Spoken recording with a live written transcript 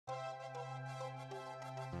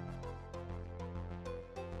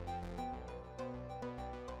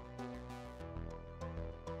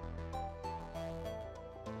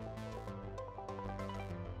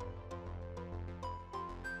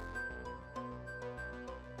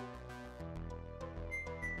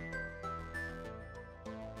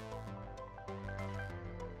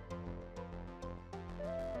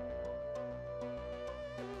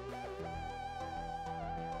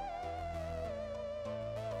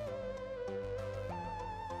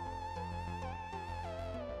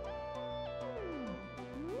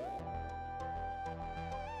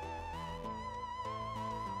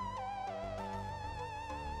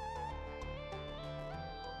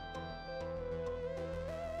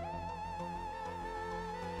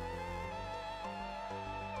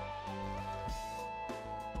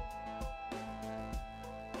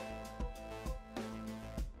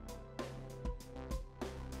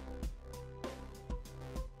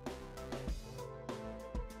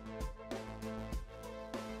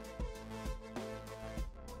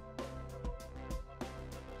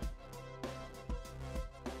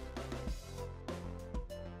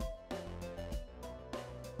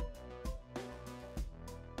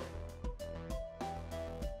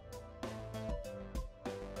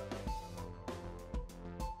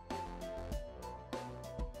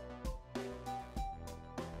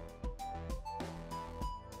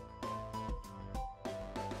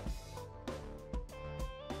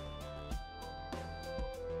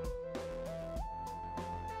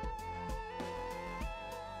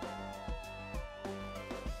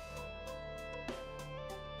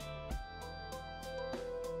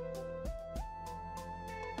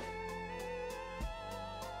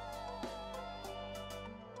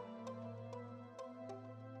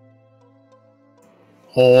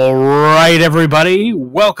Alright everybody,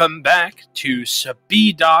 welcome back to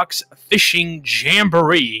Speedoc's Fishing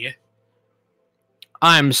Jamboree.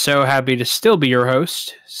 I'm so happy to still be your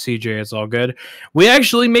host, CJitsallGewd. We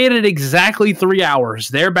actually made it exactly 3 hours.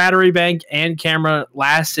 Their battery bank and camera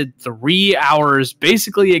lasted 3 hours,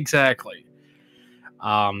 basically exactly.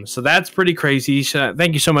 So that's pretty crazy. So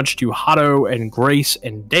thank you so much to Hotto and Grace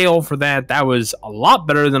and Dale for that. That was a lot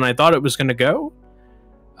better than I thought it was going to go.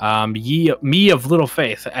 Me of little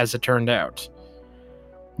faith, as it turned out.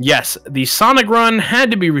 Yes, the Sonic run had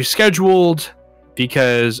to be rescheduled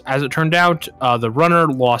because, as it turned out, the runner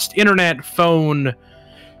lost internet, phone,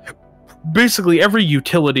 basically every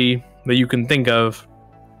utility that you can think of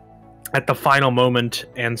at the final moment.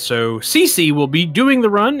 And so CC will be doing the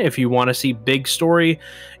run. If you want to see big story,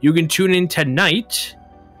 you can tune in tonight.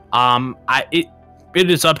 It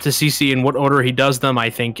is up to CC in what order he does them. I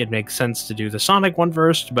think it makes sense to do the Sonic one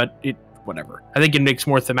first, but whatever. I think it makes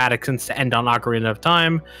more thematic sense to end on Ocarina of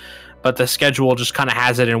Time, but the schedule just kind of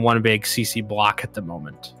has it in one big CC block at the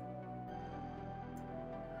moment.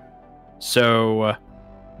 So,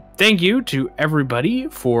 thank you to everybody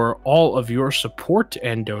for all of your support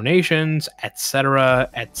and donations, etc.,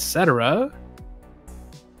 etc.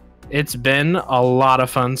 It's been a lot of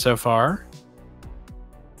fun so far.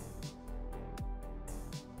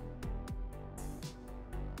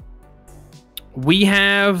 We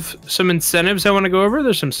have some incentives I want to go over.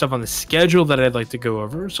 There's some stuff on the schedule that I'd like to go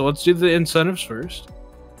over. So let's do the incentives first,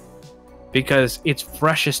 because it's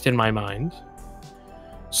freshest in my mind.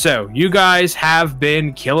 So, you guys have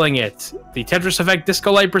been killing it. The Tetris Effect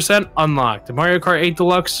Disco Light % unlocked. The Mario Kart 8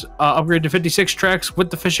 Deluxe upgrade to 56 tracks with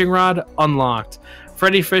the fishing rod unlocked.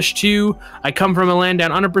 Freddy Fish 2, I Come From a Land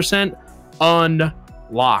Down Under %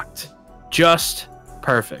 unlocked. Just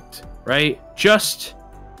perfect, right? Just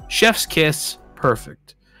chef's kiss.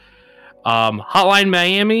 Perfect. Hotline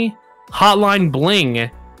Miami, Hotline Bling.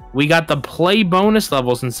 We got the play bonus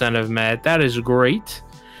levels incentive met. That is great.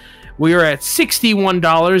 We are at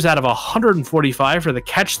 $61 out of $145 for the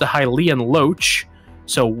Catch the Hylian Loach.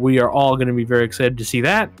 So we are all going to be very excited to see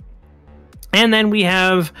that. And then we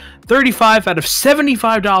have $35 out of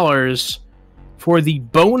 $75 for the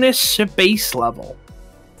bonus base level.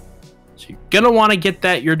 So you're going to want to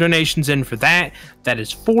get your donations in for that. That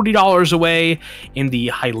is $40 away. And the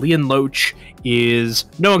Hylian Loach is,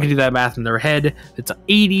 no one can do that math in their head, it's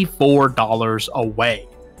 $84 away.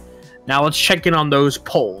 Now let's check in on those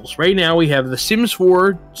polls. Right now we have the Sims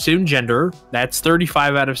 4 Sim Gender. That's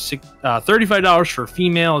 $35 for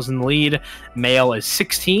female is in the lead. Male is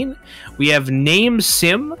 16. We have Name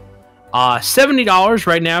Sim. $70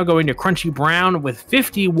 right now going to Crunchy Brown with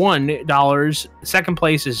 $51. Second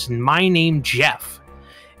place is My Name Jeff.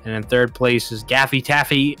 And in third place is Gaffy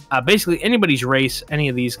Taffy. Basically anybody's race, any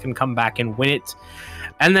of these can come back and win it.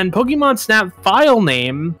 And then Pokemon Snap file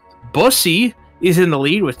name, Bussy, is in the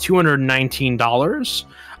lead with $219.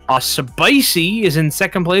 Spicy is in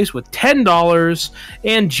second place with $10.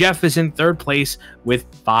 And Jeff is in third place with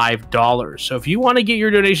 $5. So if you want to get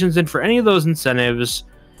your donations in for any of those incentives,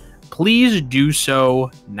 please do so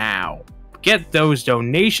now. Get those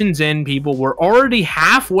donations in, people. We're already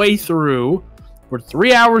halfway through. We're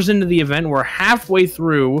 3 hours into the event. We're halfway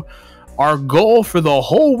through. Our goal for the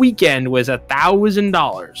whole weekend was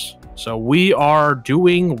 $1,000. So we are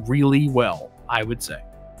doing really well, I would say.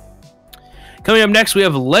 Coming up next, we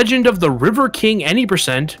have Legend of the River King Any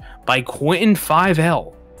 % by Quentin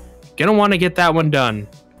 5L. Gonna want to get that one done.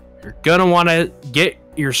 You're gonna want to get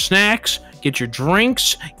your snacks, get your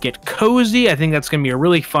drinks, get cozy. I think that's going to be a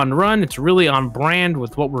really fun run. It's really on brand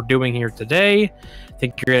with what we're doing here today. I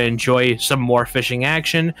think you're going to enjoy some more fishing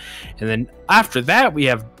action. And then after that, we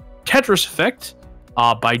have Tetris Effect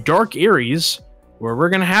by Dark Aries, where we're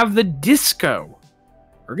going to have the disco.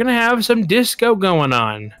 We're going to have some disco going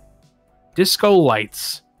on. Disco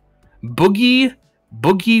lights. Boogie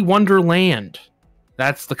Wonderland.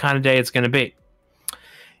 That's the kind of day it's going to be.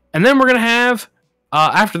 And then we're going to have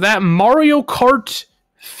after that, Mario Kart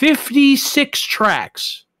 56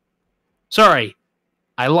 tracks. Sorry,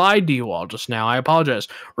 I lied to you all just now. I apologize.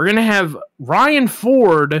 We're going to have Ryan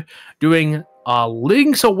Ford doing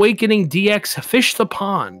Link's Awakening DX Fish the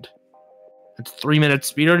Pond. It's 3-minute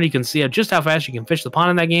speedrun. You can see just how fast you can fish the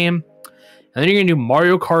pond in that game. And then you're going to do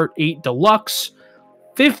Mario Kart 8 Deluxe,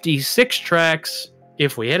 56 tracks.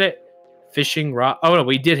 If we hit it, fishing rod. Oh, no,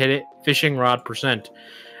 we did hit it. Fishing rod %.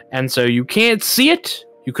 And so you can't see it.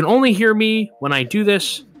 You can only hear me when I do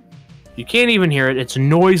this. You can't even hear it. It's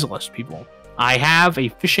noiseless, people. I have a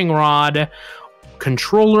fishing rod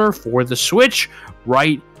controller for the Switch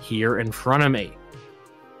right here in front of me.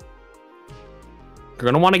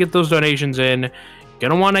 You're going to want to get those donations in.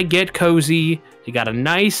 Gonna want to get cozy. You got a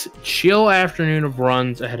nice, chill afternoon of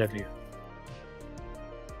runs ahead of you.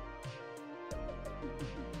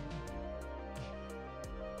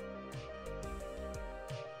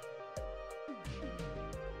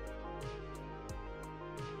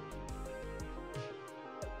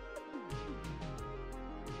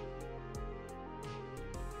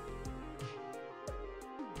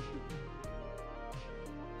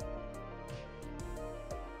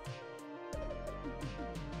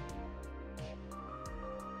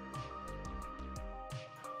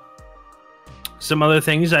 Some other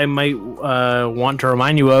things I might want to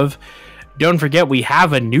remind you of. Don't forget, we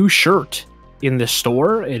have a new shirt in the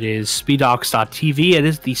store. It is speeddocs.tv. It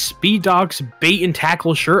is the Speeddocs Bait and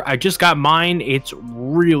Tackle shirt. I just got mine. It's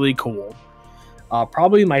really cool.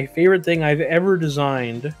 Probably my favorite thing I've ever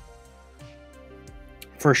designed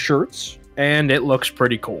for shirts, and it looks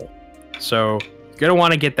pretty cool. So you're gonna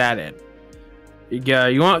want to get that in.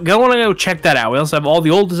 You want to go check that out. We also have all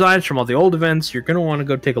the old designs from all the old events. You're gonna want to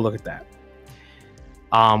go take a look at that.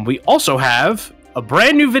 We also have a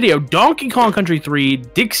brand new video, Donkey Kong Country 3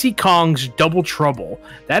 Dixie Kong's Double Trouble.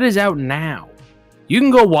 That is out now. You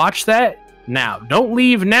can go watch that now. Don't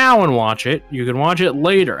leave now and watch it. You can watch it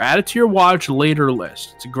later. Add it to your watch later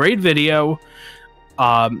list. It's a great video.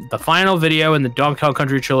 The final video in the Donkey Kong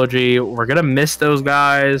Country trilogy. We're going to miss those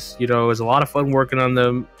guys. You know, it was a lot of fun working on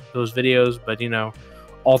those videos, but, you know,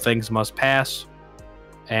 all things must pass.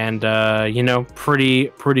 And, you know,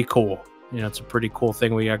 pretty cool. You know, it's a pretty cool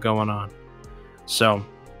thing we got going on. So,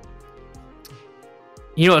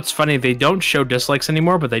 you know, it's funny. They don't show dislikes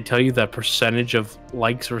anymore, but they tell you the percentage of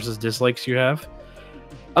likes versus dislikes you have.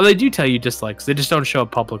 Oh, they do tell you dislikes. They just don't show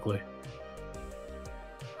it publicly.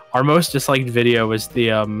 Our most disliked video is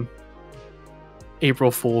the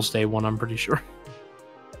April Fool's Day one, I'm pretty sure.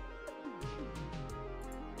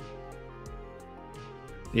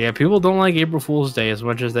 Yeah, people don't like April Fool's Day as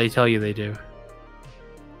much as they tell you they do.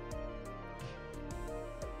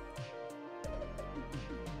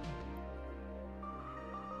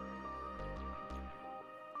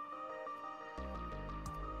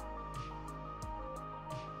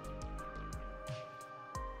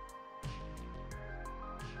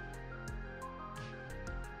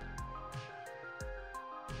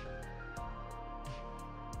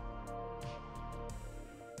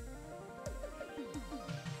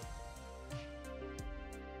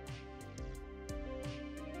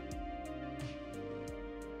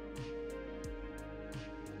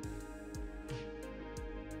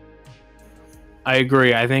 I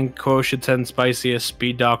agree. I think Quo should send Spicy a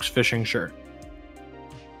Speed Docs fishing shirt.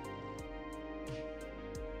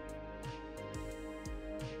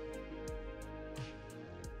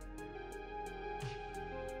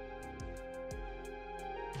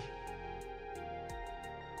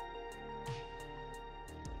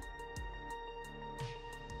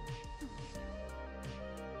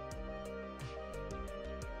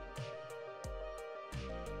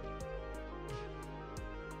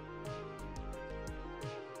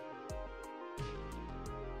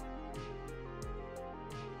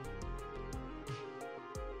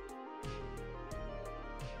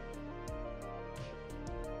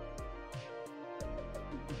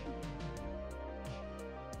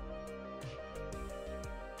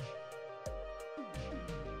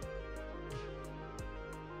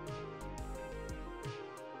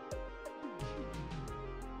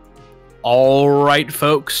 All right,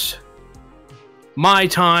 folks. My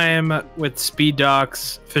time with Speed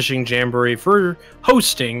Docs Fishing Jamboree for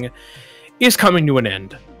hosting is coming to an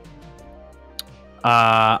end.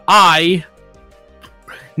 I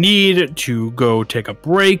need to go take a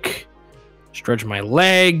break, stretch my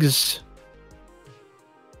legs,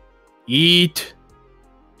 eat,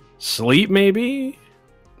 sleep maybe.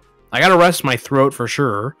 I gotta rest my throat for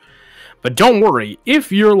sure. But don't worry,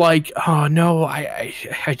 if you're like, oh no, I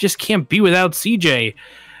just can't be without CJ,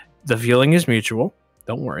 the feeling is mutual.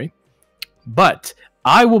 Don't worry. But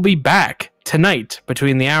I will be back tonight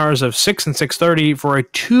between the hours of 6 and 6:30 for a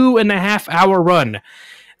 2.5-hour run.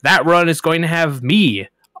 That run is going to have me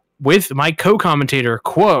with my co-commentator,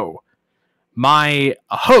 Quo, my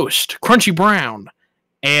host, Crunchy Brown,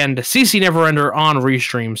 and CCNeverender on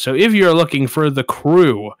Restream. So if you're looking for the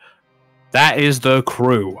crew, that is the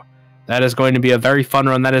crew. That is going to be a very fun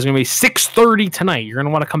run. That is going to be 6:30 tonight. You're going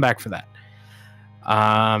to want to come back for that.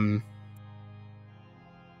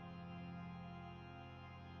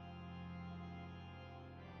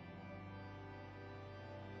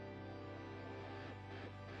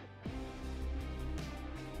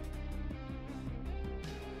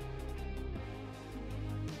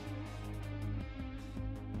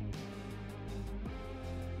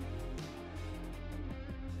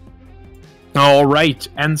 All right,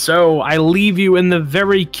 and so I leave you in the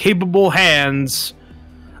very capable hands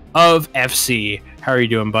of FC. How are you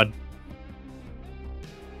doing, bud?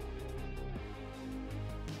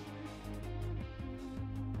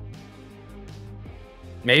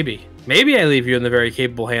 Maybe I leave you in the very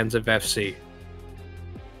capable hands of FC.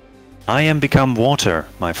 I am become water,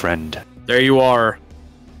 my friend. There you are.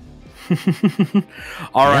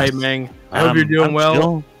 All right, Meng. I hope you're doing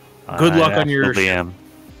well. Good luck on your...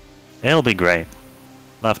 It'll be great.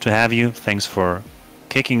 Love to have you. Thanks for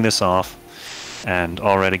kicking this off and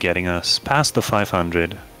already getting us past the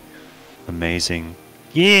 500. Amazing.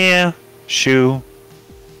 Yeah, Shu.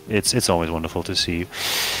 It's always wonderful to see you.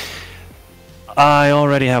 I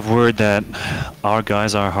already have word that our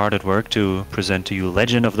guys are hard at work to present to you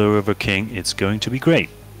Legend of the River King. It's going to be great.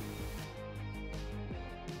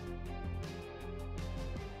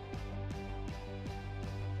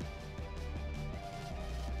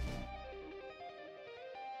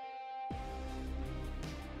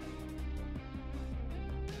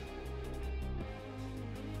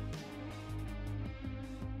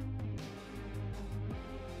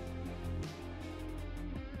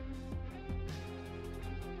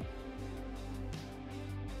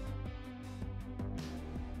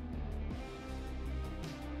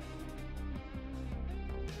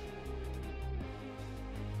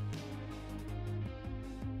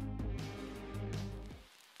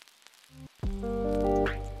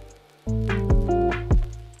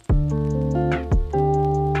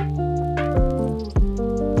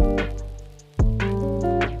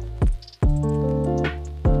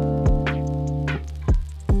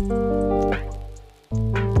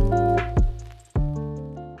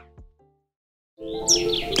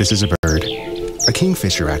 This is a bird, a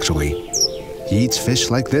kingfisher actually. He eats fish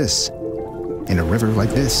like this, in a river like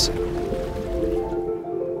this.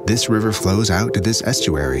 This river flows out to this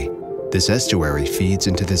estuary. This estuary feeds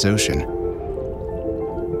into this ocean.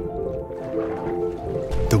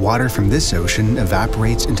 The water from this ocean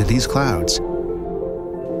evaporates into these clouds.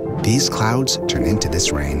 These clouds turn into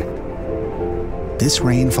this rain. This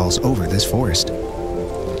rain falls over this forest.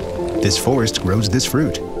 This forest grows this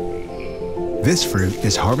fruit. This fruit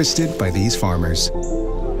is harvested by these farmers.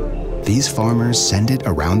 These farmers send it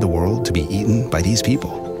around the world to be eaten by these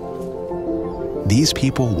people. These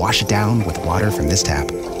people wash it down with water from this tap.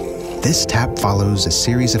 This tap follows a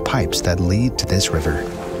series of pipes that lead to this river.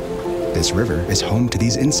 This river is home to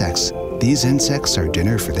these insects. These insects are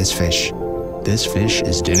dinner for this fish. This fish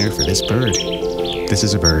is dinner for this bird. This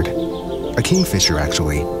is a bird, a kingfisher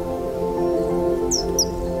actually.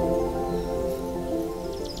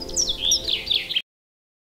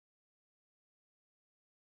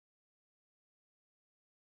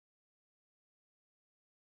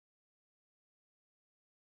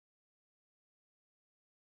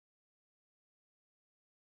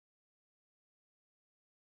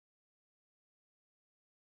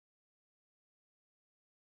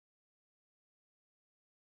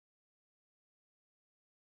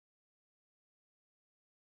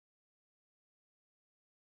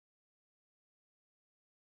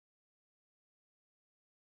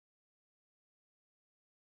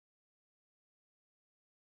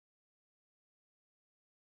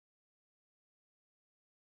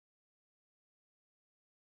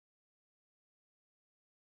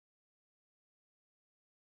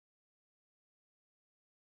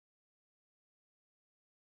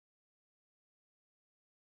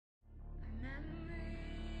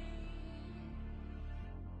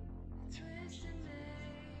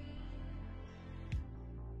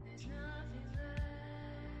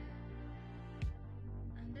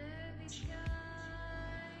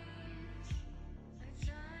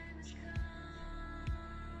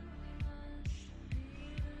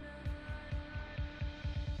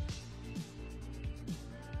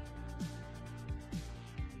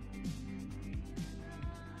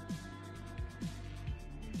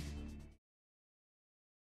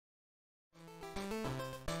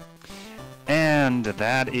 And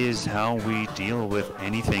that is how we deal with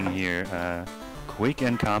anything here. Quick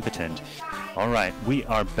and competent. Alright, we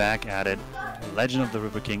are back at it. Legend of the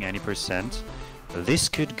River King, any percent. This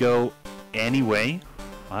could go any way.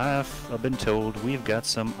 I've been told we've got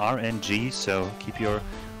some RNG, so keep your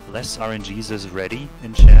less RNGs ready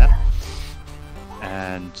in chat.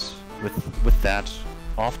 And with that,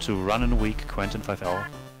 off to Run in a Week, Quentin 5L,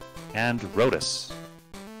 and Rotus.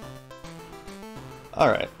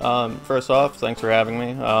 Alright, first off, thanks for having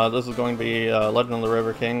me. This is going to be Legend of the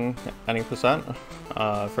River King, any percent,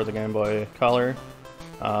 for the Game Boy Color.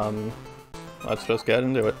 Let's just get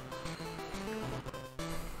into it.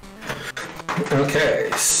 Okay,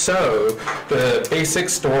 so the basic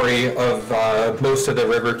story of most of the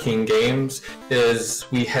River King games is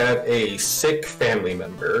we have a sick family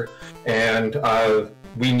member, and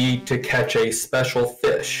we need to catch a special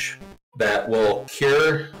fish that will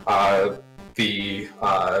cure the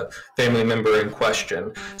family member in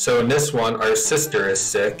question. So in this one, our sister is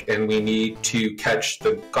sick, and we need to catch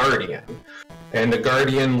the guardian. And the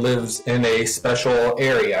guardian lives in a special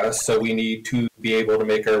area, so we need to be able to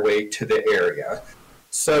make our way to the area.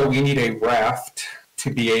 So we need a raft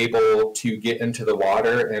to be able to get into the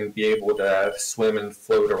water and be able to swim and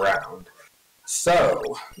float around. So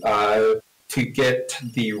to get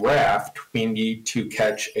the raft, we need to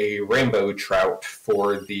catch a rainbow trout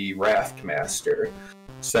for the raft master.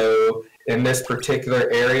 So in this particular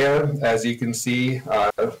area, as you can see,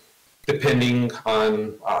 depending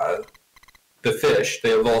on the fish,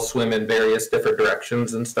 they'll all swim in various different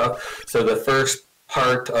directions and stuff. So the first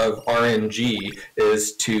part of RNG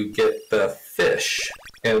is to get the fish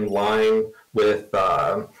in line with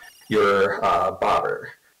your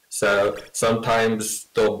bobber. So sometimes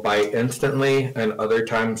they'll bite instantly, and other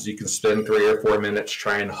times you can spend 3 or 4 minutes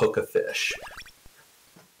trying to hook a fish.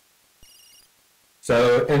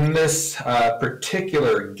 So in this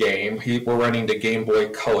particular game, we're running the Game Boy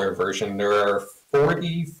Color version. There are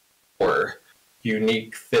 44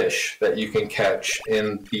 unique fish that you can catch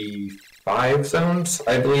in the 5 zones,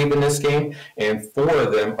 I believe, in this game, and 4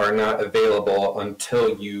 of them are not available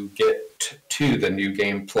until you get to the New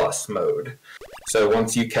Game Plus mode. So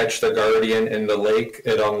once you catch the Guardian in the lake,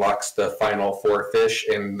 it unlocks the final 4 fish,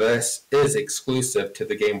 and this is exclusive to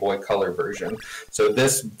the Game Boy Color version. So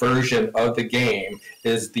this version of the game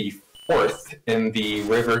is the 4th in the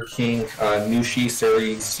River King Nushi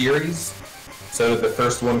series. So the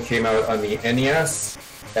first one came out on the NES,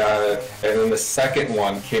 and then the second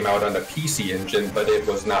one came out on the PC Engine, but it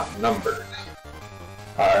was not numbered.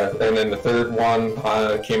 And then the third one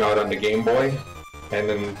came out on the Game Boy. And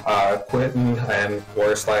then Quentin and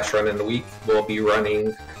 /Run in the Week will be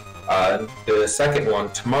running the second one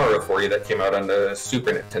tomorrow for you that came out on the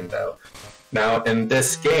Super Nintendo. Now, in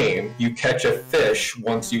this game, you catch a fish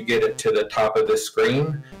once you get it to the top of the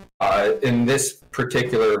screen. In this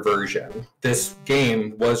particular version, this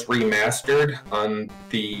game was remastered on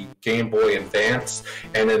the Game Boy Advance,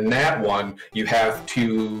 and in that one, you have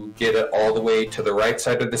to get it all the way to the right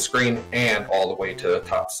side of the screen and all the way to the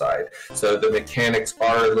top side. So the mechanics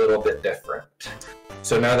are a little bit different.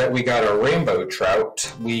 So now that we got our rainbow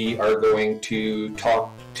trout, we are going to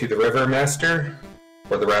talk to the river master,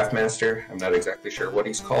 or the raft master. I'm not exactly sure what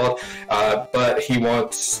he's called, but he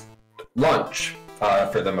wants lunch.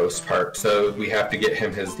 For the most part, so we have to get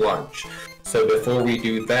him his lunch. So before we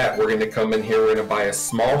do that, we're going to come in here, we're going to buy a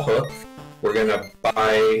small hook, we're going to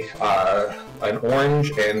buy an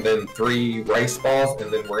orange and then 3 rice balls,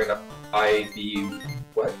 and then we're going to buy the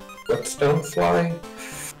whetstone fly?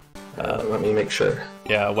 Let me make sure.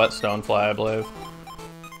 Yeah, whetstone fly, I believe.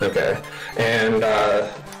 Okay, and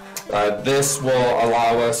this will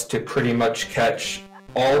allow us to pretty much catch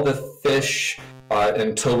all the fish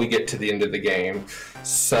until we get to the end of the game.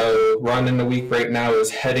 So Run in the Week right now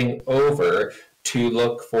is heading over to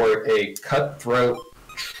look for a cutthroat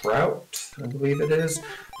trout, I believe it is.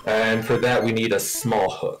 And for that we need a small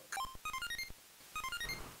hook.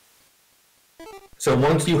 So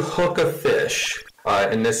once you hook a fish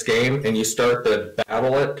in this game and you start to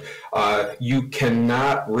battle it, you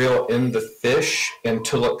cannot reel in the fish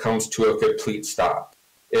until it comes to a complete stop.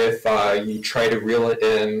 If you try to reel it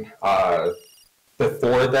in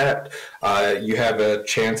before that, you have a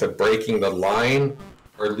chance of breaking the line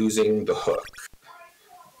or losing the hook.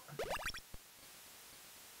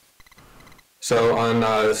 So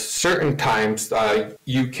on certain times,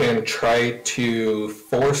 you can try to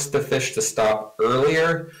force the fish to stop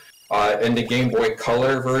earlier. In the Game Boy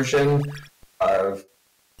Color version,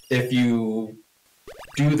 if you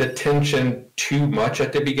do the tension too much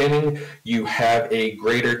at the beginning, you have a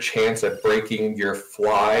greater chance of breaking your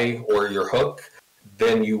fly or your hook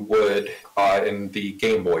than you would in the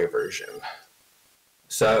Game Boy version.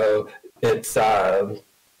 So it's a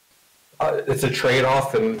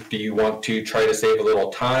trade-off, and do you want to try to save a little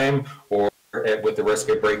time or with the risk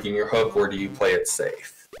of breaking your hook, or do you play it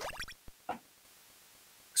safe?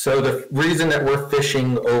 So the reason that we're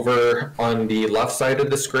fishing over on the left side of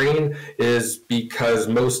the screen is because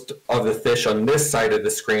most of the fish on this side of the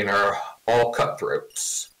screen are all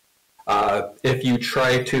cutthroats. If you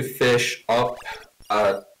try to fish up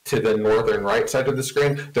to the northern right side of the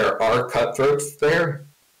screen, there are cutthroats there,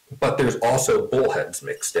 but there's also bullheads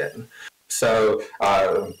mixed in. So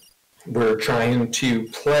we're trying to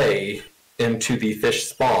play into the fish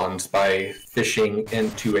spawns by fishing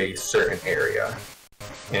into a certain area.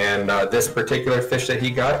 And this particular fish that he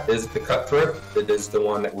got is the cutthroat. It is the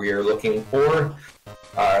one that we are looking for.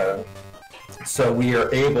 So we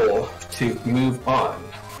are able to move on.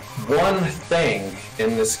 One thing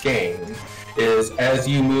in this game is as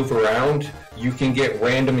you move around, you can get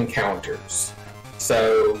random encounters.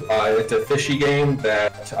 So it's a fishy game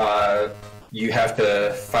that you have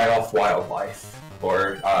to fight off wildlife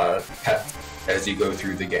or pets as you go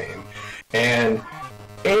through the game. And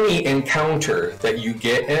any encounter that you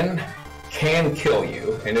get in can kill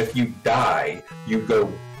you, and if you die, you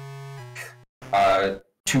go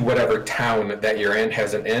to whatever town that you're in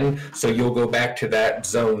has an inn, so you'll go back to that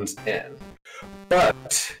zone's inn.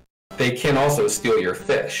 But they can also steal your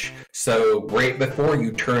fish, so right before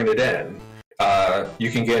you turn it in,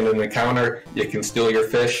 you can get an encounter, you can steal your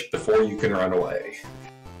fish before you can run away.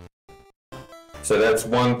 So that's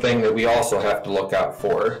one thing that we also have to look out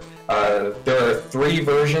for. There are 3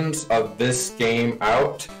 versions of this game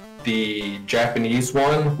out. The Japanese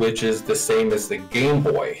one, which is the same as the Game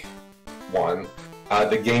Boy one.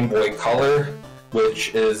 The Game Boy Color,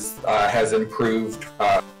 which is has improved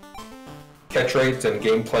catch rates and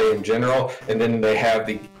gameplay in general. And then they have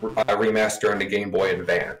the remaster on the Game Boy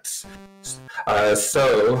Advance.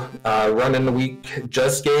 Run in the Week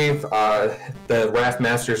just gave the Raft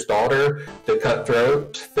Master's daughter the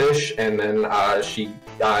cutthroat fish, and then she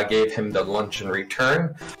gave him the lunch in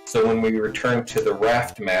return. So when we return to the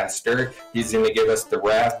Raft Master, he's going to give us the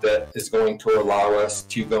raft that is going to allow us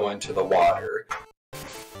to go into the water.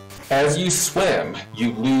 As you swim,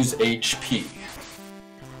 you lose HP.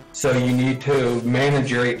 So you need to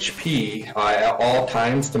manage your HP at all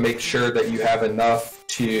times to make sure that you have enough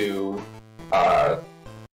to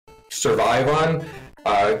survive on,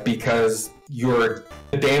 because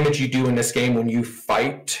the damage you do in this game when you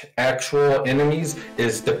fight actual enemies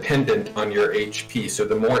is dependent on your HP. So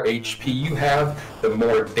the more HP you have, the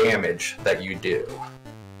more damage that you do.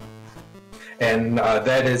 And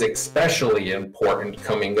that is especially important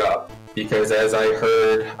coming up, because as I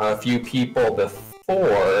heard a few people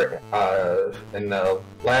before in the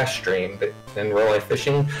last stream in real life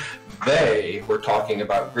fishing, they were talking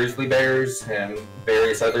about grizzly bears and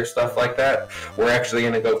various other stuff like that. We're actually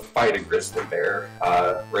going to go fight a grizzly bear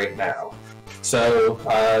right now. So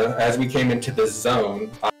as we came into this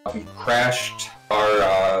zone, we crashed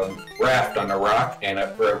our raft on a rock and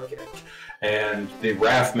it broke it. And the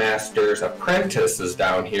Raft Master's apprentice is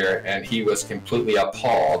down here, and he was completely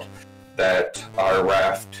appalled that our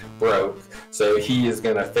raft broke. So he is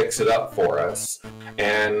going to fix it up for us.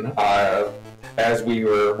 And as we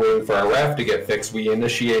were waiting for our raft to get fixed, we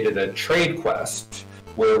initiated a trade quest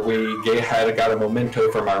where we got a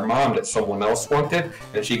memento from our mom that someone else wanted,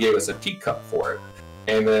 and she gave us a teacup for it.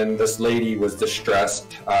 And then this lady was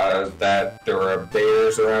distressed that there were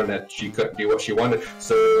bears around, that she couldn't do what she wanted.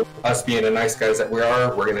 So us being the nice guys that we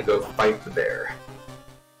are, we're going to go fight the bear.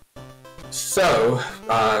 So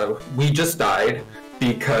we just died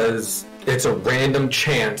because it's a random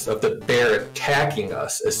chance of the bear attacking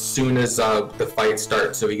us as soon as the fight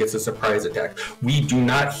starts, so he gets a surprise attack. We do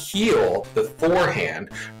not heal beforehand,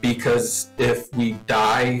 because if we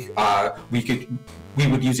die, we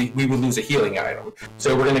would lose a healing item.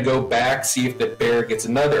 So we're going to go back, see if the bear gets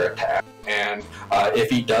another attack, and if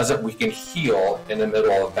he doesn't, we can heal in the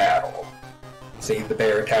middle of battle. See, the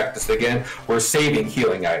bear attacked us again. We're saving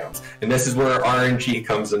healing items, and this is where RNG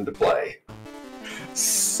comes into play.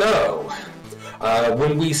 So,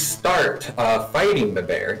 when we start fighting the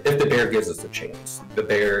bear, if the bear gives us a chance, the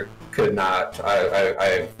bear could not.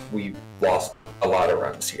 We lost a lot of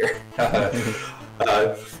runs here.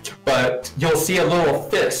 But you'll see a little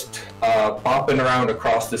fist bopping around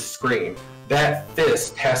across the screen. That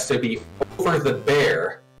fist has to be over the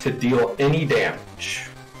bear to deal any damage.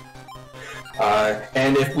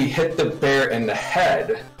 And if we hit the bear in the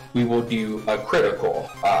head, we will do a critical,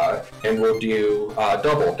 and we'll do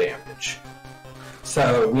double damage.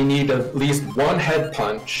 So we need at least one head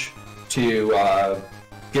punch to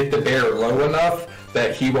get the bear low enough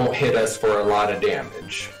that he won't hit us for a lot of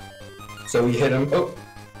damage. So we hit him. Oh,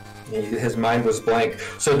 his mind was blank.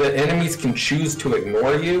 So the enemies can choose to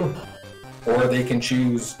ignore you, or they can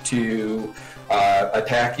choose to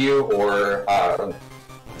attack you, or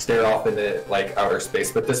stare off into outer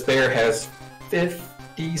space. But this bear has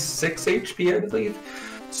 56 HP, I believe.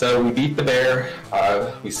 So we beat the bear.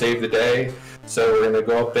 We saved the day. So we're gonna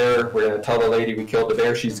go up there. We're gonna tell the lady we killed the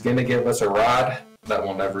bear. She's gonna give us a rod that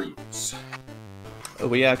we'll never use.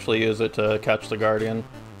 We actually use it to catch the guardian.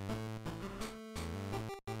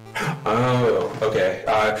 Oh, okay.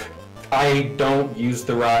 I don't use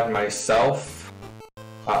the rod myself.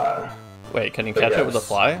 Wait, can you catch it with a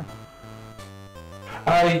fly?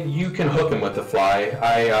 You can hook him with the fly.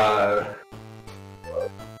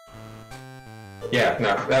 Yeah,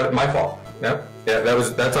 no, my fault. No, yeah,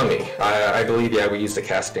 that's on me. I believe, yeah, we used a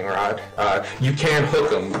casting rod. You can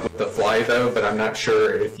hook him with the fly though, but I'm not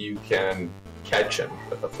sure if you can catch him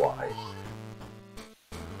with the fly.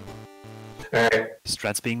 Alright.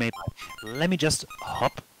 Strats being made. Let me just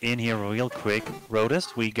hop in here real quick.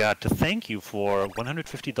 Rodus, we got to thank you for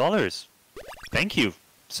 $150. Thank you.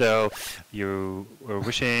 So, you were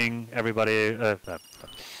wishing everybody...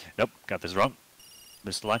 nope, got this wrong.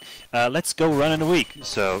 Missed the line. Let's go run in a week.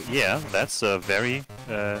 So, yeah, that's a very...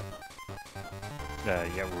 yeah,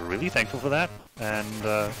 we're really thankful for that.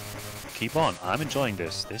 And keep on. I'm enjoying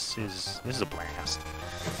this. This is a blast.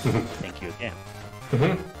 Thank you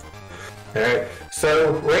again. Alright,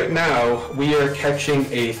 so right now we are catching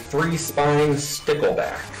a 3-spine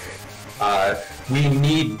stickleback. We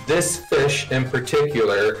need this fish in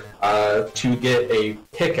particular to get a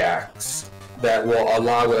pickaxe that will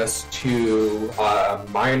allow us to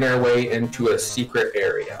mine our way into a secret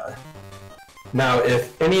area. Now,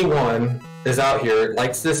 if anyone is out here,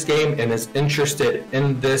 likes this game, and is interested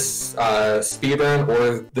in this speedrun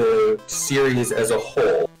or the series as a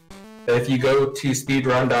whole, if you go to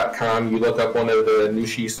speedrun.com, you look up one of the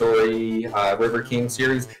Nushi Sori River King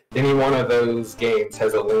series, any one of those games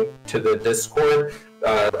has a link to the Discord.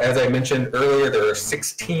 As I mentioned earlier, there are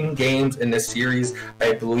 16 games in this series.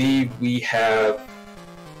 I believe we have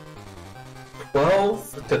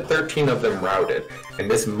 12 to 13 of them routed, and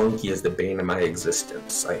this monkey is the bane of my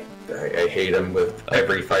existence. I hate him with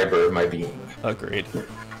every fiber of my being. Agreed.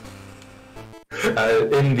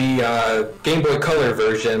 In the Game Boy Color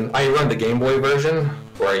version, I run the Game Boy version,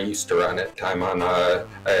 where I used to run it. I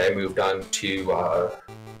moved on to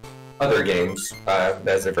other games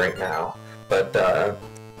as of right now. But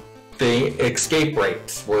the escape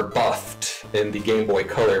rates were buffed in the Game Boy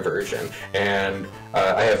Color version, and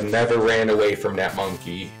I have never ran away from that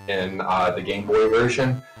monkey in the Game Boy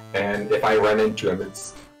version, and if I run into him,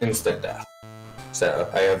 it's instant death. So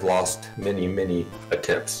I have lost many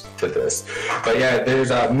attempts to this. But yeah, there's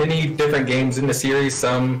many different games in the series.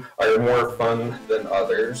 Some are more fun than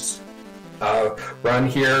others. Run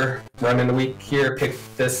in a week here,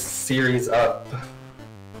 picked this series up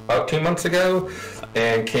about 2 months ago,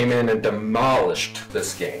 and came in and demolished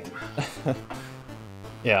this game.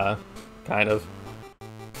 Yeah, kind of.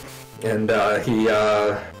 And he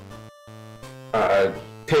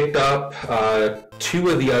picked up 2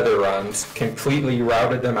 of the other runs, completely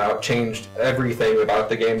routed them out, changed everything about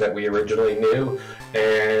the game that we originally knew,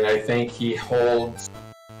 and I think he holds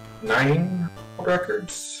 9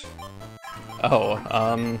 records. Oh,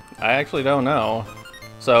 I actually don't know.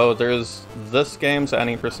 So there's this game's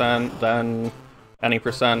any percent, then any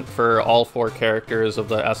percent for all 4 characters of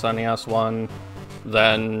the SNES one,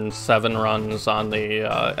 then 7 runs on the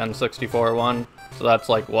N64 one. So that's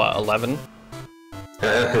like, what, 11?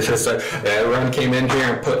 It's just a run came in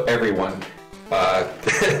here and put everyone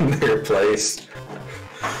in their place.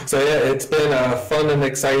 So yeah, it's been a fun and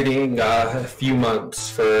exciting few months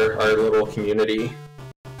for our little community.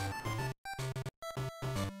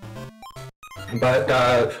 But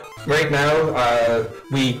right now,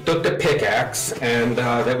 we took the pickaxe and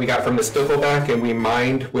that we got from the stickleback, and we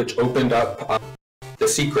mined, which opened up the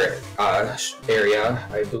secret area.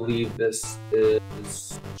 I believe this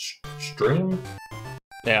is Stream?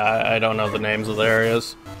 Yeah, I don't know the names of the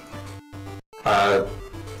areas.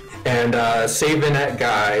 And saving that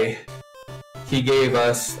guy, he gave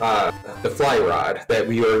us the fly rod that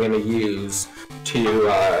we were going to use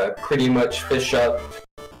to pretty much fish up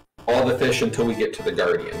all the fish until we get to the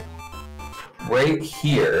Guardian. Right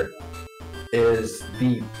here is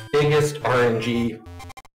the biggest RNG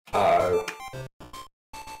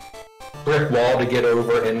brick wall to get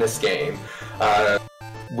over in this game.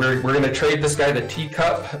 We're going to trade this guy the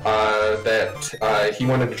teacup that he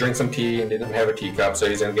wanted to drink some tea and didn't have a teacup, so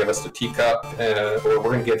he's going to give us the teacup, or we're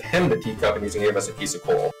going to give him the teacup and he's going to give us a piece of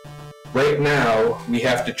coal. Right now, we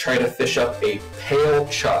have to try to fish up a pale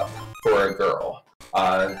chup for a girl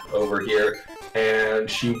over here, and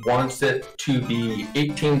she wants it to be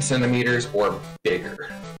 18 centimeters or bigger.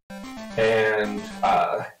 And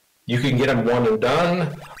you can get him one and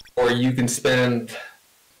done, or you can spend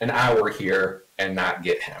an hour here and not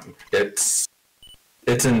get him. It's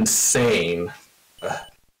insane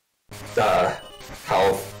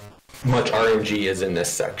how much RNG is in this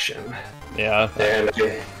section. Yeah. And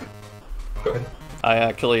go ahead. I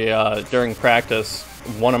actually, during practice,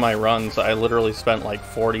 one of my runs, I literally spent like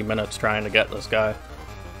 40 minutes trying to get this guy.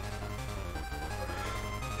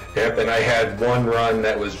 Yep, and I had one run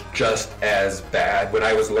that was just as bad. When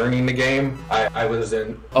I was learning the game, I was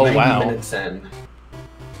in 90 minutes in.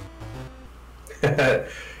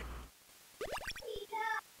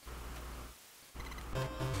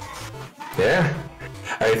 Yeah,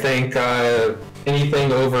 I think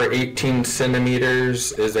anything over 18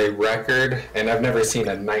 centimeters is a record, and I've never seen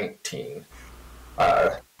a 19.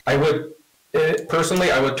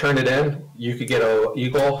 Personally, I would turn it in. You could get an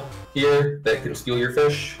eagle here that can steal your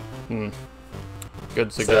fish.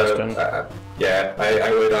 Good suggestion. So, yeah,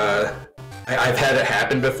 I would. I've had it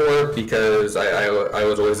happen before because I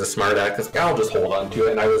was always a smart ass. Because I'll just hold on to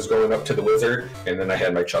it, and I was going up to the wizard, and then I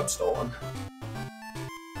had my chub stolen.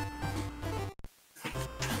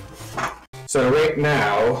 So right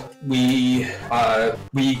now we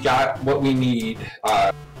got what we need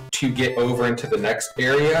to get over into the next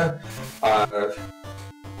area,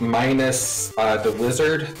 minus the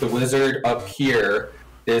wizard. The wizard up here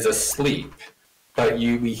is asleep, but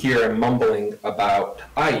we hear him mumbling about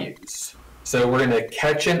IUs. So we're going to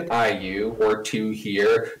catch an IU or two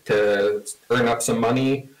here to earn up some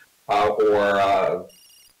money or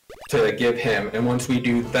to give him. And once we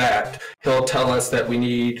do that, he'll tell us that we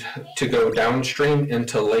need to go downstream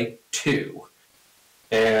into Lake 2.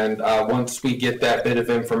 And once we get that bit of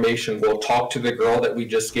information, we'll talk to the girl that we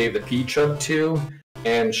just gave the peach up to,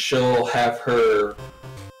 and she'll have her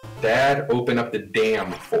dad open up the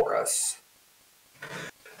dam for us.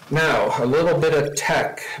 Now, a little bit of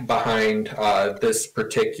tech behind this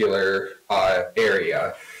particular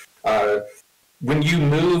area. When you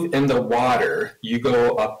move in the water, you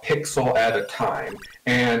go a pixel at a time,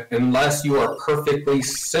 and unless you are perfectly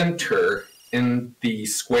centered in the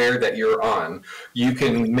square that you're on, you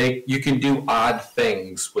can do odd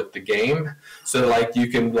things with the game. So like you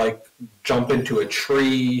can jump into a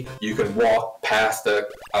tree, you can walk past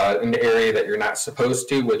an area that you're not supposed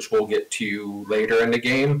to, which we'll get to later in the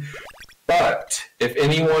game. But if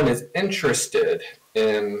anyone is interested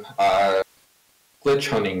in glitch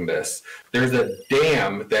hunting this, there's a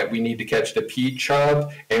dam that we need to catch the peach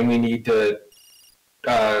of, and we need to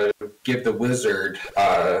give the wizard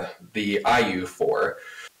the IU for.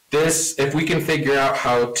 This, if we can figure out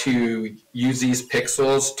how to use these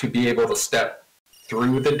pixels to be able to step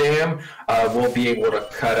through the dam, we'll be able to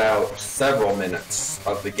cut out several minutes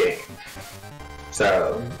of the game.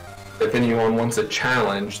 So if anyone wants a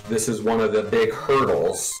challenge, this is one of the big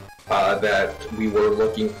hurdles that we were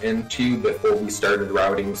looking into before we started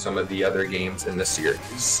routing some of the other games in the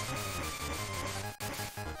series.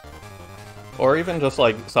 Or even just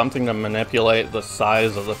like something to manipulate the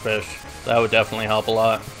size of the fish. That would definitely help a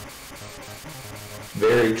lot.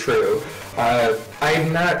 Very true.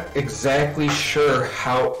 I'm not exactly sure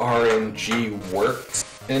how RNG works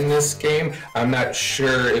in this game. I'm not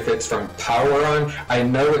sure if it's from power on. I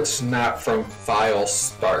know it's not from file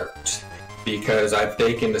start, because I've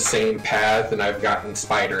taken the same path and I've gotten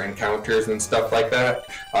spider encounters and stuff like that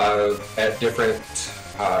at different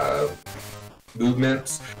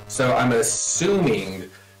movements. So I'm assuming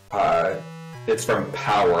it's from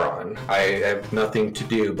power on. I have nothing to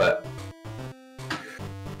do, but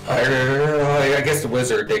I guess the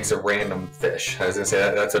wizard takes a random fish. I was gonna say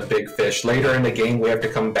that's a big fish. Later in the game, we have to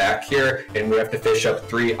come back here and we have to fish up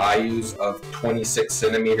 3 IUs of 26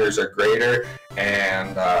 centimeters or greater,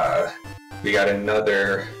 and we got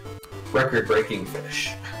another record-breaking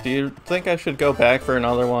fish. Do you think I should go back for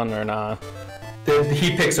another one or not?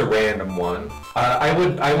 He picks a random one. I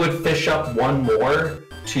would fish up one more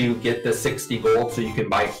to get the 60 gold so you can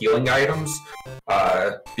buy healing items,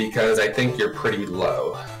 because I think you're pretty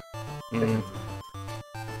low.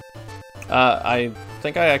 I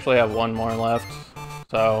think I actually have one more left,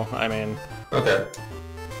 so, I mean... Okay.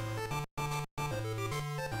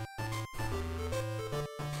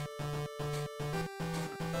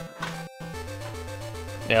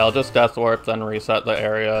 Yeah, I'll just death warp, then reset the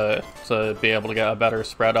area to be able to get a better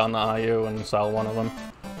spread on the IU and sell one of them.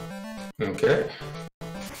 Okay.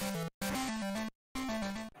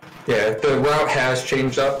 Yeah, the route has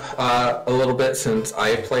changed up a little bit since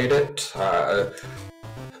I played it. I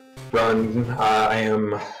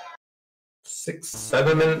am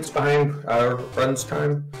 6-7 minutes behind run's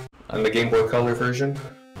time on the Game Boy Color version.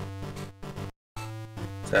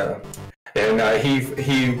 So, and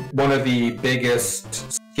he one of the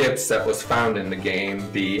biggest skips that was found in the game,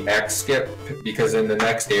 the X skip, because in the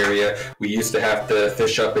next area we used to have to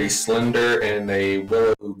fish up a Slender and a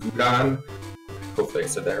Willow Gudon. Hopefully I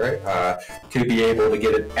said that right, to be able to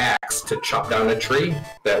get an axe to chop down a tree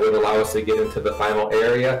that would allow us to get into the final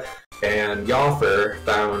area. And Yoffer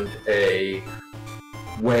found a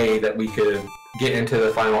way that we could get into the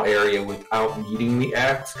final area without needing the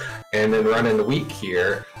axe. And then running the week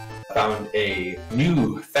here, found a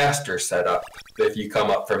new, faster setup if you come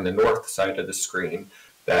up from the north side of the screen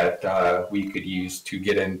that we could use to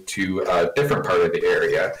get into a different part of the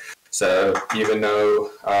area. So even though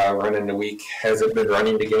running the week hasn't been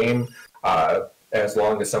running the game as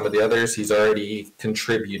long as some of the others, he's already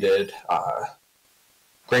contributed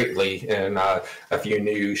greatly in a few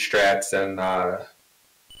new strats and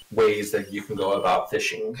ways that you can go about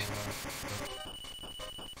fishing.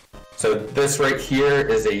 So this right here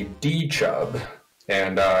is a D-chub,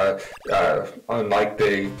 and unlike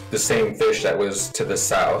the same fish that was to the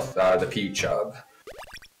south, the P-chub.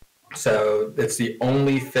 So it's the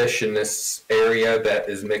only fish in this area that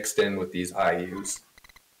is mixed in with these IUs.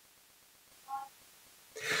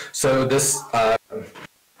 So this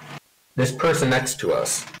person next to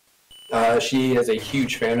us, she is a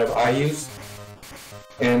huge fan of IUs,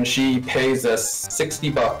 and she pays us 60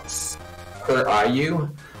 bucks per IU,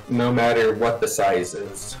 no matter what the size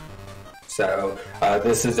is. So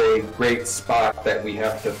this is a great spot that we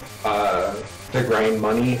have to grind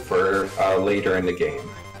money for later in the game.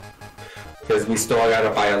 Because we still gotta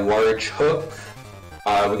buy a large hook,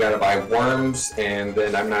 we gotta buy worms, and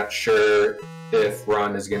then I'm not sure if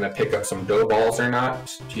Ron is gonna pick up some dough balls or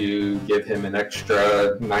not to give him an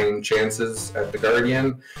extra 9 chances at the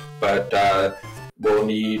Guardian, but we'll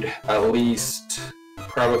need at least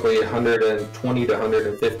probably 120 to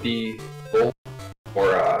 150 gold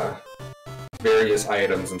for various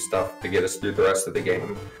items and stuff to get us through the rest of the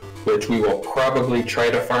game, which we will probably try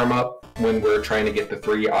to farm up when we're trying to get the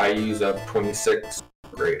 3 IUs of 26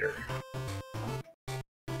 or greater.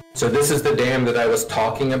 So this is the dam that I was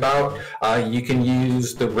talking about. You can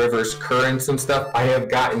use the river's currents and stuff. I have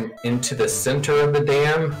gotten into the center of the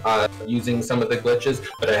dam using some of the glitches,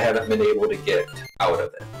 but I haven't been able to get out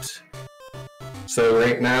of it. So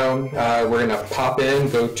right now, we're gonna pop in,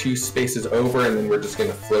 go 2 spaces over, and then we're just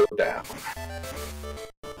gonna float down.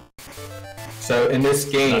 So in this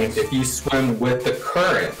game, nice. If you swim with the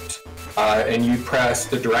current, and you press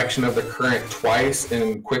the direction of the current twice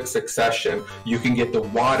in quick succession, you can get the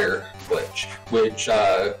water glitch, which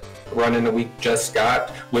Run in a Week just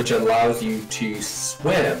got, which allows you to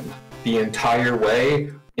swim the entire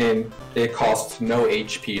way, and it costs no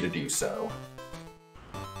HP to do so.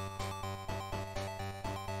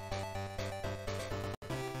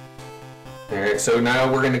 Alright, so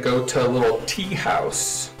now we're going to go to a little tea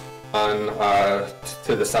house on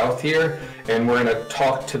to the south here, and we're going to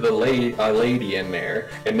talk to the lady in there,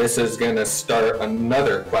 and this is going to start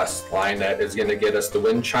another quest line that is going to get us the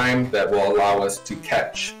wind chime that will allow us to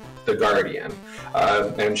catch the Guardian.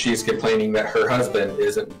 And she's complaining that her husband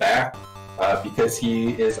isn't back because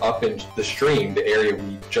he is up in the stream, the area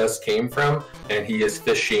we just came from, and he is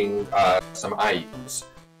fishing some IUs.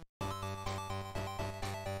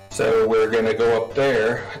 So we're going to go up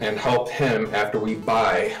there and help him after we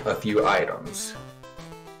buy a few items.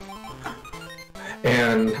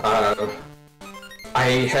 And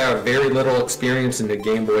I have very little experience in the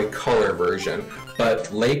Game Boy Color version,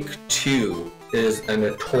 but Lake 2 is a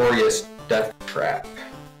notorious death trap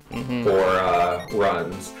for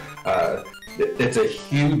runs. It's a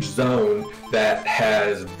huge zone that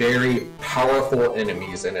has very powerful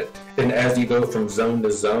enemies in it. And as you go from zone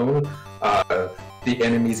to zone, the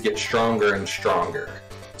enemies get stronger and stronger.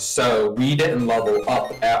 So we didn't level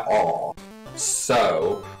up at all.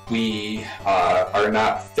 So we are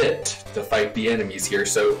not fit to fight the enemies here.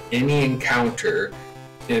 So any encounter,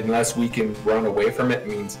 unless we can run away from it,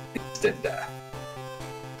 means instant death.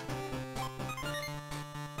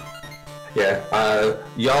 Yeah,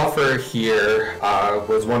 Yalfer here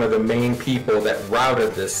was one of the main people that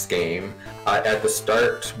routed this game at the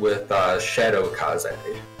start with Shadow Kaze.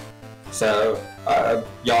 So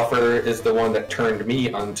Yalfer is the one that turned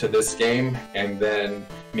me onto this game, and then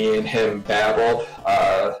me and him battled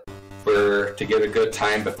to get a good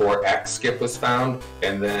time before Axe Skip was found,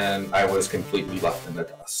 and then I was completely left in the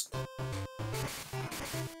dust.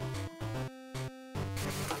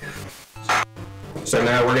 So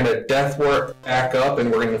now we're going to death warp back up,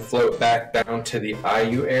 and we're going to float back down to the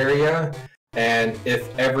IU area, and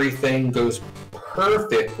if everything goes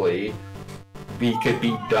perfectly, we could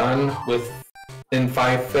be done in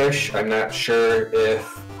 5 fish. I'm not sure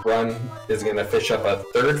if Run is going to fish up a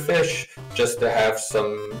 3rd fish just to have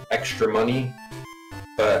some extra money,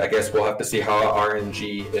 but I guess we'll have to see how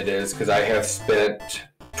RNG it is, because I have spent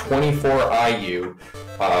 24 IU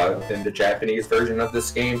in the Japanese version of this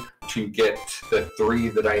game to get the 3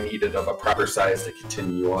 that I needed of a proper size to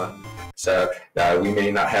continue on. So we may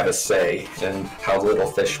not have a say in how little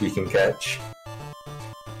fish we can catch.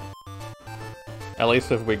 At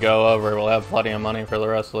least if we go over, we'll have plenty of money for the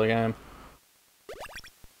rest of the game.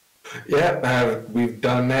 Yeah, we've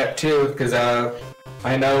done that too, because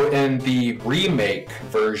I know in the remake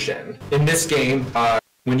version, in this game,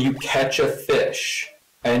 when you catch a fish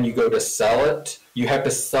and you go to sell it, you have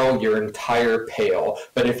to sell your entire pail.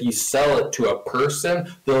 But if you sell it to a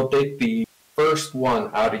person, they'll take the first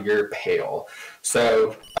one out of your pail.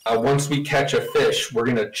 So once we catch a fish, we're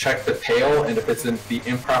going to check the pail, and if it's in the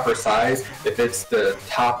improper size, if it's the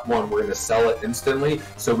top one, we're going to sell it instantly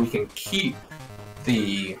so we can keep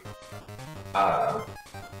the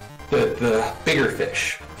bigger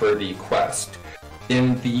fish for the quest.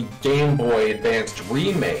 In the Game Boy Advanced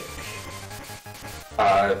remake,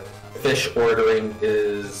 fish ordering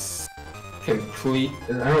is complete.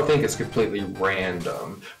 I don't think it's completely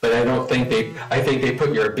random, but I think they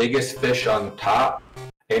put your biggest fish on top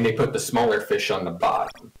and they put the smaller fish on the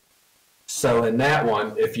bottom. So in that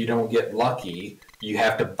one, if you don't get lucky, you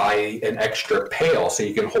have to buy an extra pail so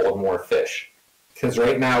you can hold more fish. Because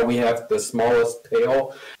right now we have the smallest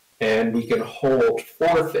pail and we can hold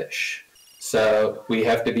 4 fish. So we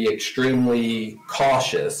have to be extremely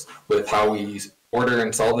cautious with how we order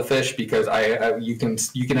and sell the fish, because you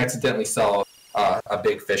can accidentally sell a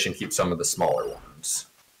big fish and keep some of the smaller ones.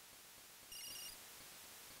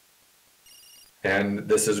 And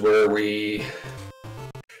this is where we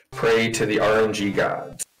pray to the RNG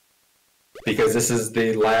gods, because this is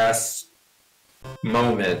the last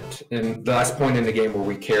moment and the last point in the game where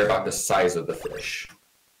we care about the size of the fish.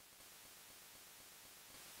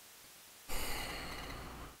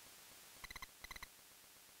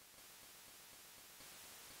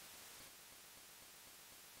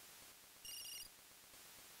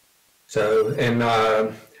 So in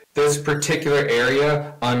this particular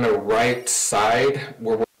area on the right side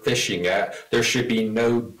where we're fishing at, there should be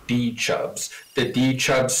no D chubs. The D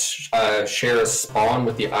chubs share a spawn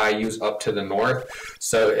with the IUs up to the north,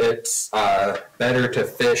 so it's better to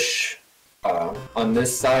fish on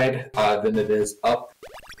this side than it is up.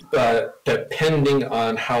 But depending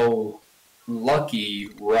on how lucky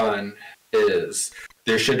run is,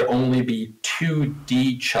 there should only be 2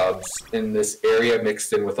 D chubs in this area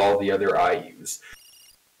mixed in with all the other IUs.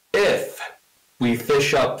 If we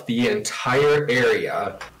fish up the entire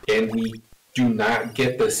area and we do not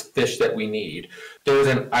get this fish that we need, there's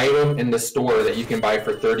an item in the store that you can buy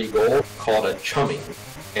for 30 gold called a chumming.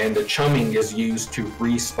 And the chumming is used to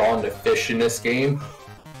respawn the fish in this game.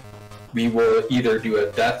 We will either do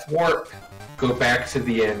a death warp, go back to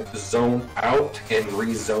the end, zone out, and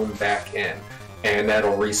re-zone back in. And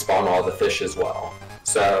that'll respawn all the fish as well.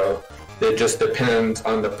 So it just depends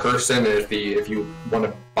on the person if you want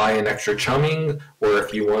to buy an extra chumming, or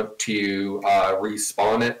if you want to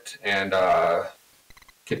respawn it and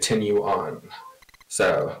continue on.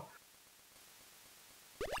 So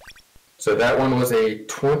that one was a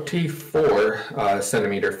 24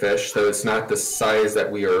 centimeter fish, so it's not the size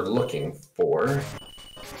that we are looking for.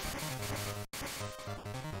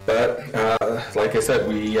 But like I said,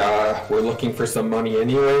 we're looking for some money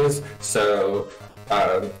anyways, so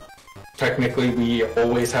technically we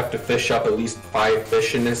always have to fish up at least 5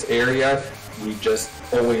 fish in this area. We just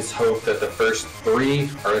always hope that the first 3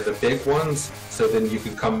 are the big ones, so then you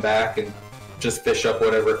can come back and just fish up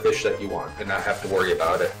whatever fish that you want and not have to worry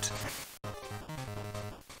about it.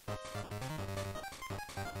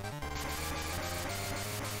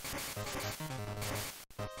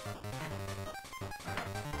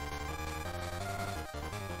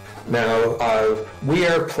 Now, we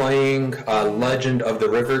are playing Legend of the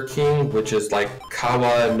River King, which is like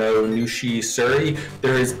Kawa no Nushi Suri.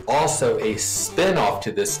 There is also a spin-off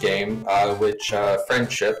to this game, which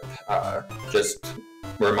Friendship just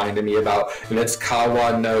reminded me about, and it's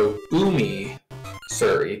Kawa no Umi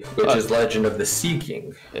Suri, which is Legend of the Sea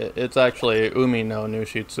King. It's actually Umi no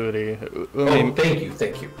Nushitsuri. Oh,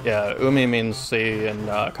 thank you. Yeah, Umi means sea and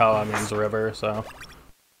Kawa means river, so...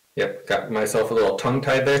 Yep, got myself a little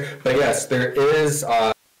tongue-tied there. But yes, there is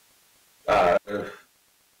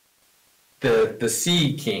the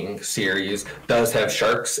Sea King series does have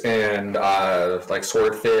sharks and like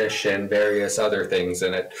swordfish and various other things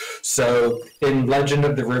in it. So in Legend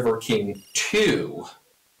of the River King 2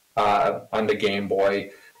 on the Game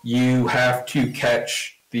Boy, you have to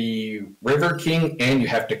catch the River King and you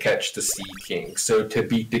have to catch the Sea King. So to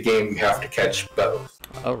beat the game, you have to catch both.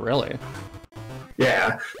 Oh, really?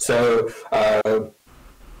 Yeah, so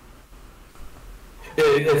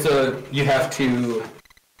you have to,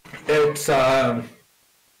 I'm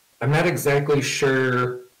not exactly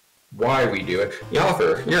sure why we do it.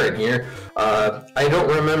 Yalfer, you're in here. I don't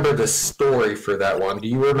remember the story for that one. Do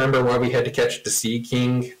you remember why we had to catch the Sea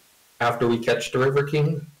King after we catch the River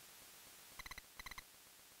King.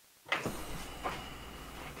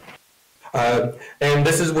 And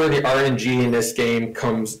this is where the RNG in this game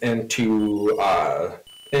comes into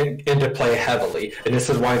play heavily. And this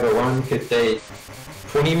is why the run could take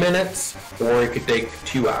 20 minutes or it could take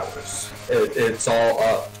 2 hours. It's all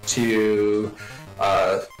up to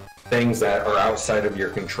things that are outside of your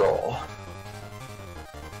control.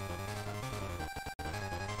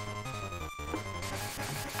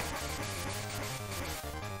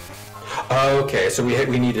 Okay, so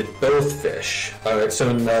we needed both fish. So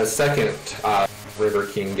in the second River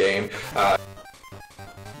King game,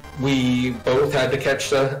 we both had to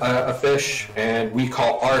catch a fish, and we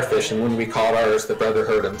caught our fish, and when we caught ours, the brother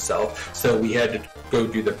hurt himself, so we had to go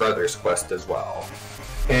do the brother's quest as well.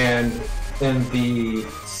 And in the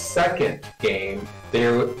second game,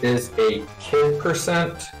 there is a kid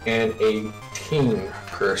percent and a teen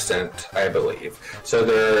percent, I believe. So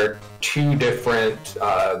there are 2 different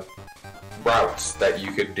routes that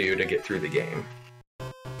you could do to get through the game.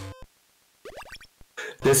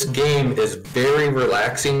 This game is very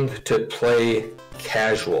relaxing to play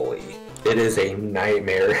casually. It is a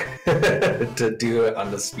nightmare to do it on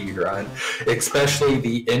the speed run, especially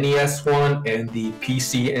the NES one and the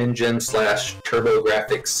PC Engine /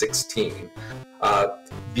 TurboGrafx 16.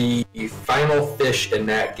 The final fish in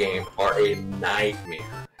that game are a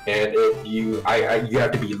nightmare, and you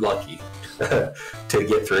have to be lucky to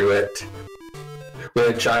get through it.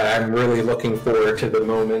 Which I'm really looking forward to the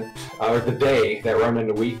moment, or the day that Run in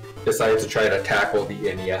a Week decides to try to tackle the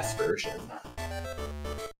NES version.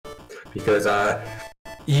 Because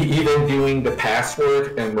even doing the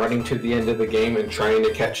password and running to the end of the game and trying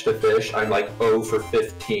to catch the fish, I'm like 0 for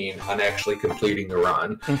 15 on actually completing the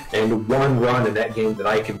run. And one run in that game that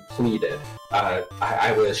I completed,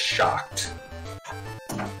 I was shocked.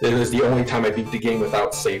 It was the only time I beat the game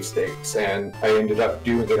without save states, and I ended up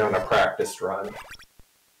doing it on a practice run.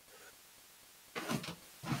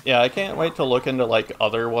 Yeah, I can't wait to look into like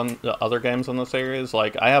other games in the series.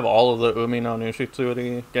 Like, I have all of the Umi no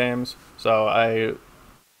Nushitsuri games, so I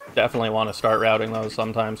definitely want to start routing those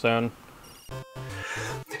sometime soon.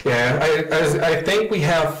 Yeah, I think we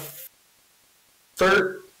have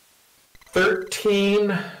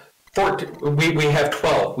 13... 14, we have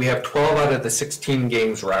 12. We have 12 out of the 16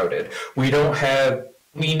 games routed. We don't have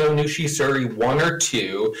Umi no Nushitsuri 1 or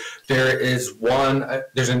 2. There is one.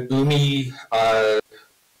 There's an Umi.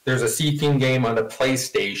 There's a Seeking game on the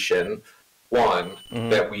PlayStation 1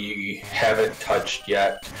 that we haven't touched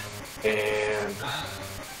yet. And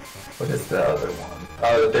what is the other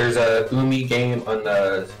one? There's a Umi game on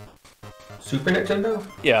the Super Nintendo.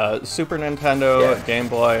 Yeah, Super Nintendo, Game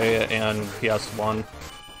Boy, and PS1.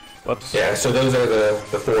 Whoops. Yeah, so those are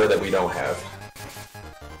the 4 that we don't have.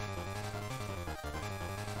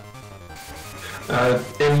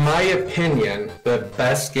 In my opinion, the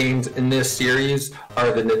best games in this series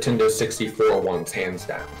are the Nintendo 64 ones, hands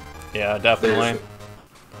down. Yeah, definitely.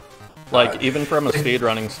 Like, even from a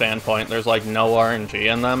speedrunning standpoint, there's like no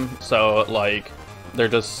RNG in them, so like, they're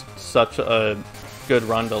just such a good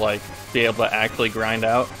run to like be able to actually grind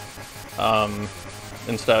out,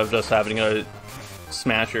 instead of just having to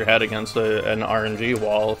smash your head against an RNG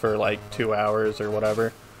wall for like 2 hours or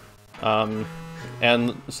whatever.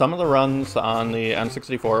 And some of the runs on the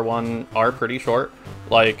N64 one are pretty short.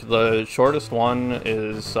 Like, the shortest one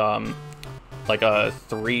is like a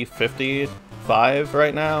 3:55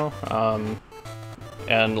 right now,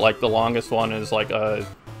 and like the longest one is like a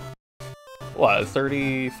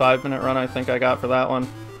 35-minute run I think I got for that one.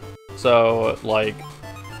 So like,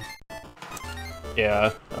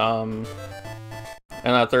 yeah, and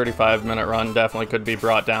that 35-minute run definitely could be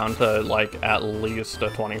brought down to like at least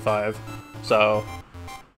a 25. So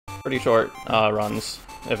pretty short runs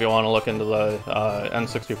if you want to look into the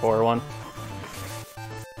N64 one.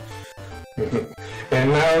 And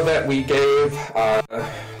now that we gave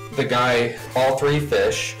the guy all 3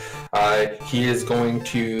 fish, he is going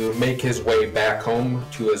to make his way back home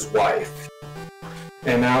to his wife.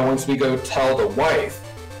 And now once we go tell the wife,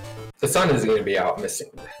 the son is going to be out missing.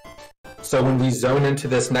 So when we zone into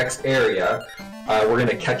this next area, we're going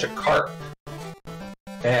to catch a carp.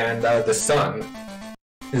 And the son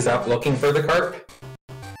is out looking for the carp.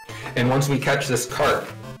 And once we catch this carp,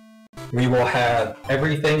 we will have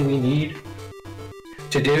everything we need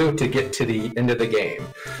to do to get to the end of the game.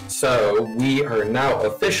 So we are now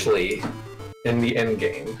officially in the end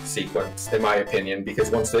game sequence, in my opinion,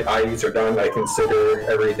 because once the IEs are done, I consider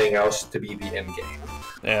everything else to be the end game.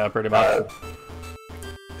 Yeah, pretty much.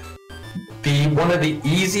 One of the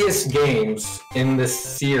easiest games in this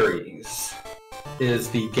series is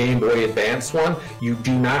the Game Boy Advance one. You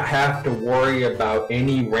do not have to worry about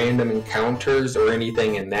any random encounters or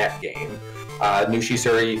anything in that game.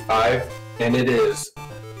 Nushisuri 5, and it is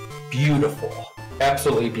beautiful.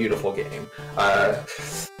 Absolutely beautiful game.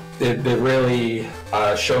 It really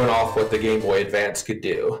showing off what the Game Boy Advance could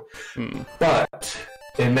do. But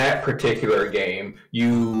in that particular game,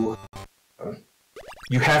 you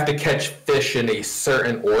have to catch fish in a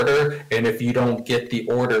certain order, and if you don't get the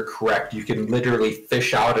order correct, you can literally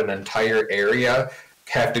fish out an entire area,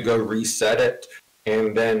 have to go reset it,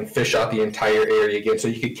 and then fish out the entire area again. So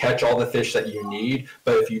you could catch all the fish that you need,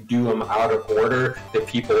 but if you do them out of order, the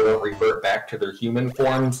people don't revert back to their human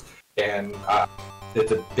forms, and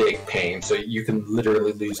it's a big pain. So you can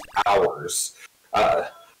literally lose hours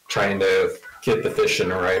trying to get the fish in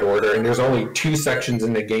the right order. And there's only 2 sections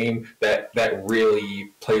in the game that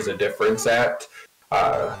really plays a difference at,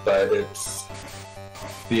 but it's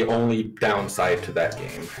the only downside to that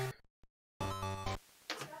game.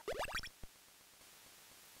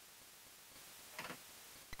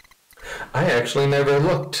 I actually never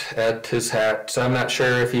looked at his hat, so I'm not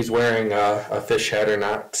sure if he's wearing a fish hat or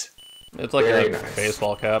not. It's like Very a nice.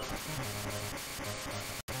 baseball cap.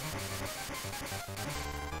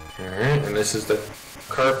 Alright, and this is the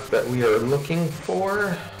carp that we are looking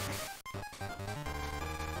for.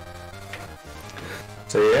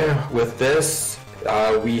 So yeah, with this,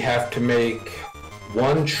 we have to make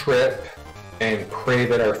 1 trip and pray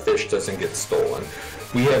that our fish doesn't get stolen.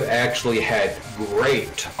 We have actually had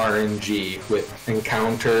great RNG with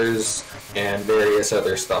encounters and various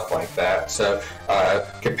other stuff like that. So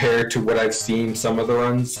compared to what I've seen some of the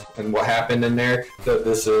runs and what happened in there,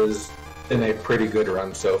 this is in a pretty good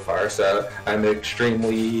run so far. So I'm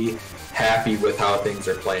extremely happy with how things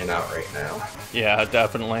are playing out right now. Yeah,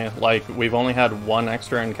 definitely. Like, we've only had 1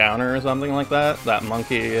 extra encounter or something like that. That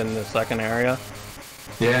monkey in the second area.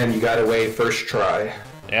 Yeah, and you got away first try.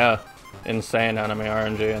 Yeah. Insane enemy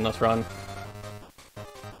RNG in this run.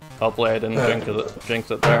 Hopefully I didn't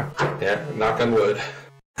jinx it there. Yeah, knock on wood.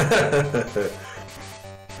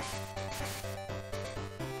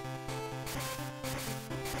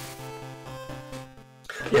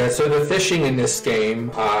 Yeah, so the fishing in this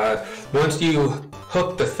game, once you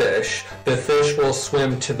hook the fish will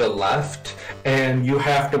swim to the left, and you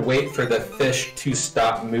have to wait for the fish to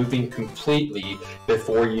stop moving completely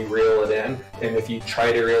before you reel it in. And if you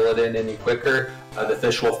try to reel it in any quicker, the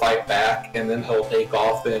fish will fight back, and then he'll take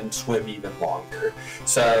off and swim even longer.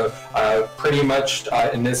 So pretty much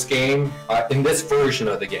in this game, in this version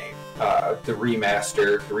of the game, the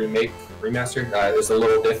remake is a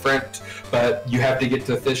little different, but you have to get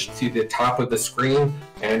the fish to the top of the screen,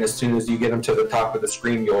 and as soon as you get them to the top of the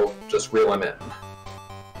screen, you'll just reel them in.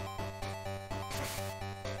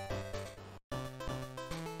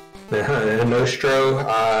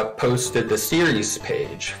 Nostro posted the series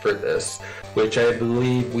page for this, which I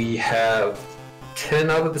believe we have 10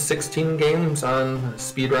 out of the 16 games on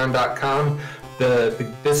speedrun.com.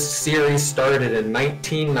 This series started in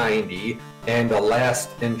 1990, and the last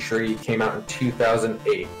entry came out in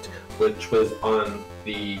 2008, which was on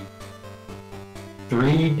the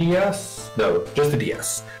 3DS? No, just the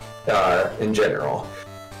DS in general.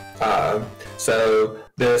 So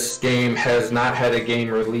this game has not had a game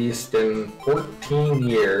released in 14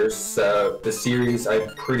 years, so the series,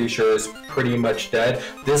 I'm pretty sure, is pretty much dead.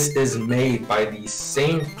 This is made by the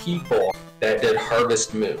same people that did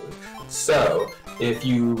Harvest Moon. So if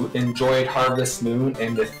you enjoyed Harvest Moon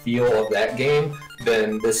and the feel of that game,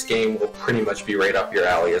 then this game will pretty much be right up your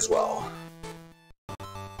alley as well.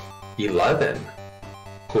 11.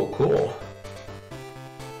 Cool.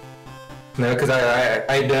 No, because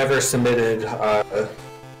I never submitted, I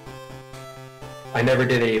never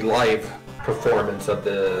did a live performance of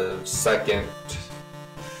the second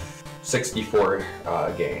 64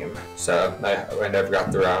 game, so I never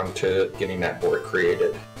got around to getting that board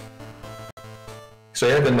created. So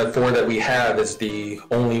yeah, then the 4 that we have is the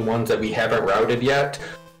only ones that we haven't routed yet,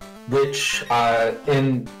 which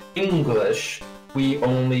in English, we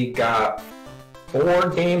only got 4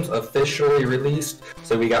 games officially released.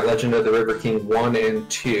 So we got Legend of the River King 1 and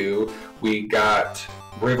 2. We got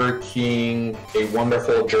River King: A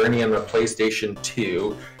Wonderful Journey on the PlayStation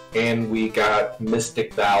 2. And we got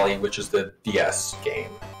Mystic Valley, which is the DS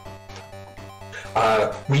game.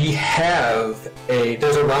 We have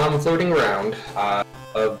there's a ROM floating around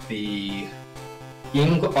of the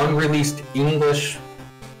unreleased English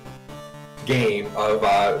game of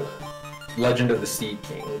Legend of the Sea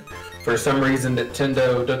King. For some reason,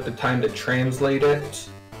 Nintendo took the time to translate it,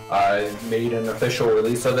 made an official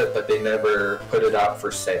release of it, but they never put it out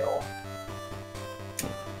for sale.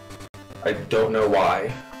 I don't know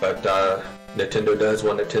why, but Nintendo does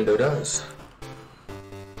what Nintendo does.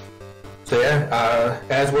 So yeah,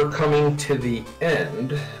 as we're coming to the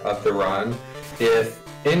end of the run, if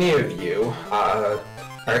any of you are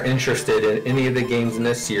interested in any of the games in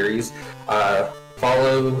this series, go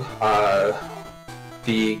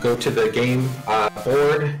to the game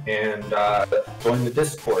board and join the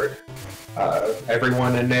Discord.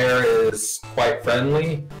 Everyone in there is quite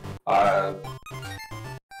friendly.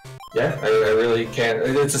 Yeah, I really can't.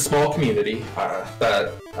 It's a small community,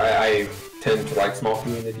 but I tend to like small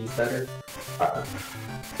communities better.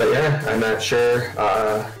 But yeah, I'm not sure.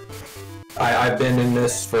 I've been in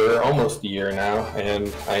this for almost a year now,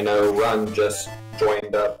 and I know Run just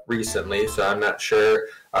joined up recently, so I'm not sure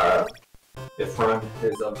if Run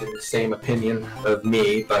is of the same opinion of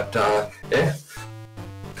me. But yeah,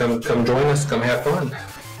 come join us, come have fun.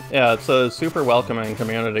 Yeah, it's a super welcoming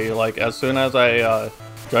community. Like, as soon as I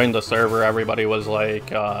joined the server, everybody was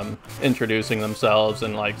like introducing themselves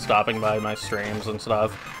and like stopping by my streams and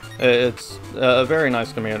stuff. It's a very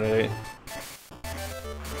nice community.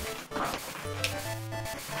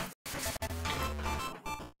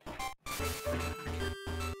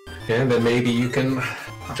 And then maybe you can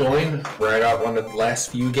join right out one of the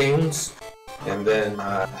last few games, and then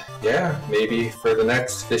yeah, maybe for the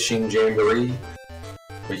next fishing jamboree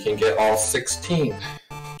we can get all 16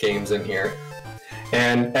 games in here.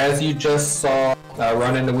 And as you just saw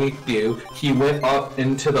Run in the Week do, he went up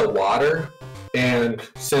into the water, and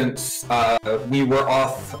since we were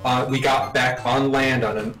off, we got back on land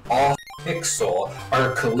on an off pixel,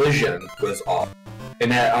 our collision was off.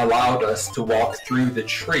 And that allowed us to walk through the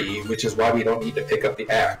tree, which is why we don't need to pick up the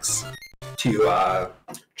axe to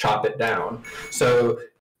chop it down. So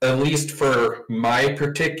at least for my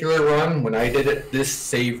particular run, when I did it, this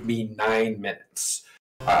saved me 9 minutes.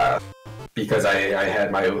 Because I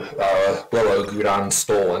had my willow gudon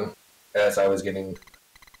stolen as I was getting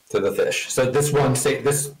to the fish. So this one,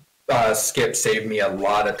 skip saved me a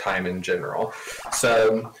lot of time in general.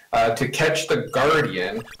 So to catch the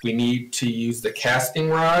guardian, we need to use the casting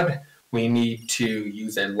rod. We need to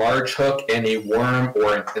use a large hook and a worm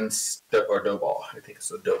or an dough ball. I think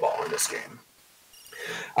it's a dough ball in this game.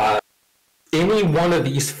 Any one of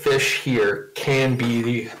these fish here can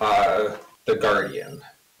be the guardian.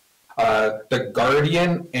 The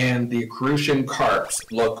guardian and the Crucian carps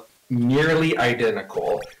look nearly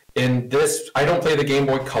identical. In this, I don't play the Game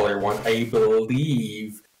Boy Color one. I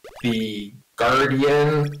believe the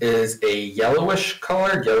guardian is a yellowish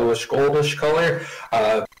color, yellowish goldish color.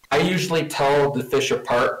 I usually tell the fish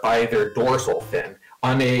apart by their dorsal fin.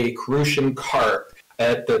 On a Crucian carp,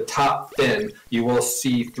 at the top fin, you will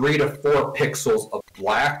see 3 to 4 pixels of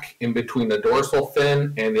black in between the dorsal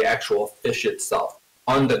fin and the actual fish itself.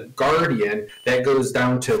 On the guardian, that goes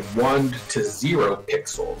down to 1 to 0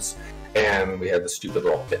 pixels. And we have the stupid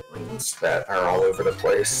little bitlings that are all over the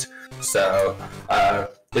place. So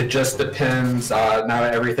it just depends. Now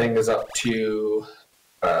everything is up to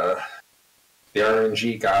the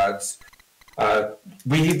RNG gods.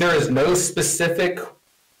 There is no specific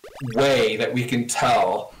way that we can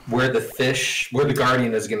tell where the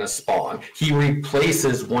guardian is going to spawn. He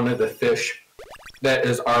replaces one of the fish that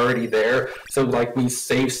is already there. So like we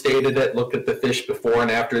save stated it, looked at the fish before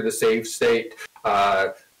and after the save state.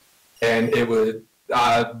 And it was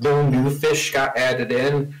no new fish got added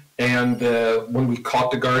in, and when we caught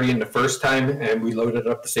the guardian the first time and we loaded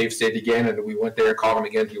up the save state again and we went there and caught him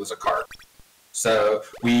again, he was a carp. So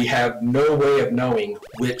we have no way of knowing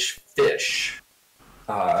which fish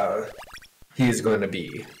he is going to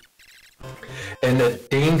be. And the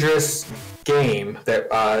dangerous game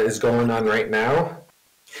that is going on right now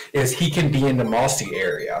is he can be in the mossy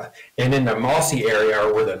area, and in the mossy area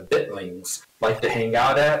are where the bitlings like to hang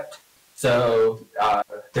out at. So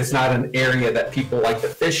it's not an area that people like to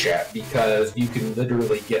fish at, because you can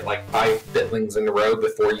literally get like 5 bitlings in a row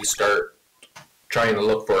before you start trying to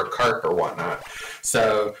look for a carp or whatnot.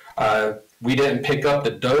 So we didn't pick up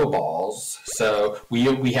the dough balls, so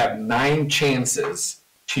we have 9 chances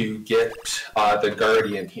to get the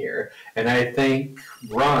guardian here. And I think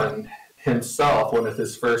Run himself, one of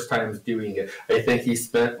his first times doing it, I think he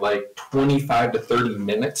spent like 25 to 30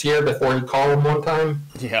 minutes here before he called him one time.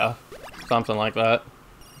 Yeah. Something like that.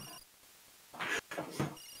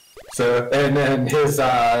 So, and then his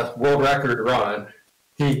world record run,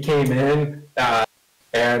 he came in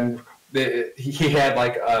and he had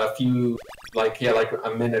like a few, like he had like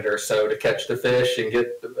a minute or so to catch the fish and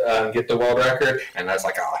get the world record. And I was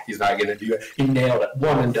like, oh, he's not gonna do it. He nailed it,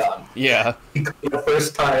 one and done. Yeah. The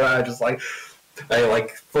first time, I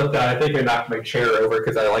flipped out. I think I knocked my chair over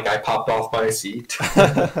because I popped off my seat.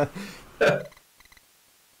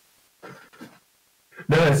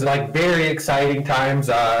 No, it's like very exciting times.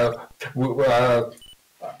 I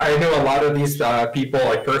know a lot of these people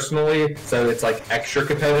like personally, so it's like extra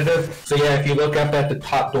competitive. So yeah, if you look up at the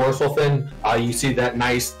top dorsal fin, you see that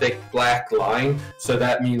nice thick black line. So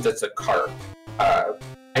that means it's a carp.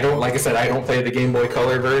 I don't, like I said, I don't play the Game Boy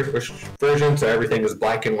Color version, so everything is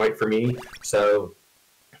black and white for me. So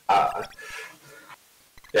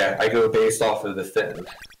yeah, I go based off of the fin.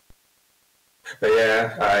 But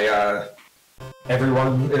yeah,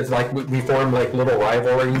 everyone is like, we form like little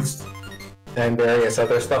rivalries and various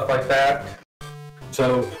other stuff like that.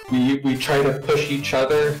 So we try to push each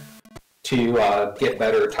other to get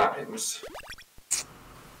better times.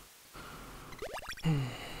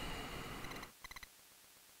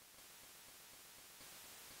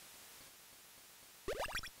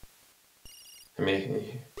 I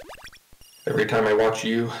mean, every time I watch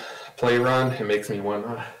you play Run, it makes me want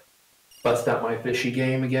to bust out my fishy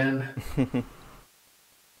game again.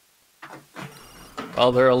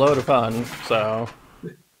 Well, they're a load of fun, so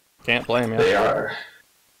can't blame you. They are.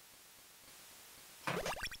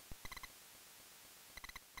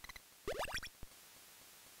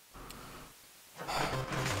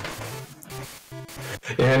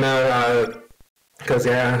 And because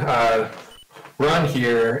Run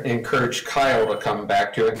here encouraged Kyle to come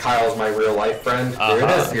back to it. Kyle's my real life friend. Here it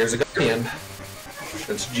is. Here's a Guardian.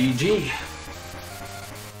 It's GG.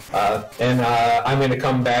 And I'm going to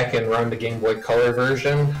come back and run the Game Boy Color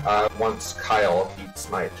version once Kyle beats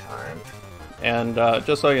my time. And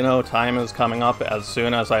just so you know, time is coming up as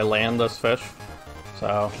soon as I land this fish.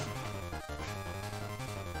 So...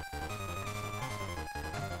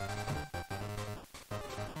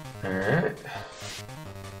 Alright.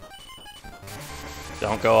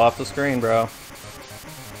 Don't go off the screen, bro.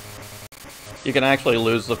 You can actually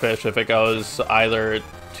lose the fish if it goes either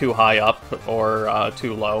too high up or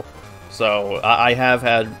too low. So I have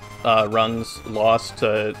had runs lost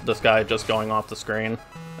to this guy just going off the screen,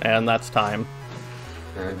 and that's time.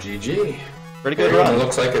 GG. Pretty good run. It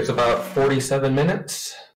looks like it's about 47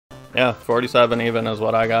 minutes. Yeah, 47 even is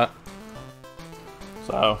what I got.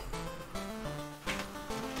 So...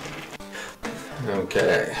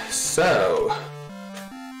 Okay, so...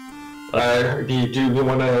 do you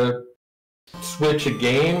want to switch a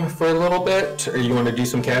game for a little bit, or you want to do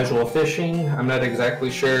some casual fishing? I'm not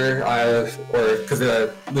exactly sure, or because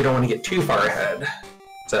we don't want to get too far ahead.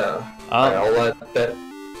 So I'll let that.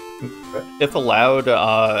 If allowed,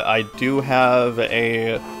 I do have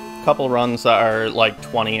a couple runs that are like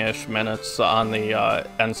 20-ish minutes on the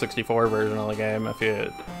N64 version of the game.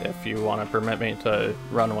 If you want to permit me to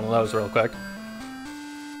run one of those real quick.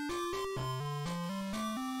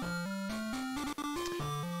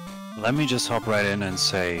 Let me just hop right in and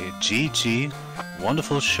say GG,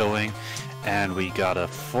 wonderful showing, and we got a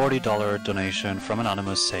 $40 donation from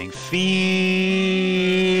Anonymous saying fish.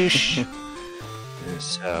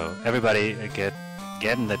 So everybody get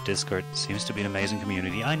in that Discord. Seems to be an amazing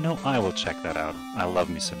community. I know I will check that out. I love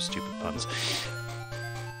me some stupid puns.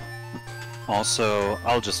 Also,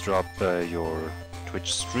 I'll just drop your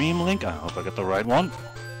Twitch stream link. I hope I got the right one.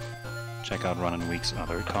 Check out Run and Week's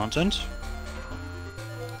other content.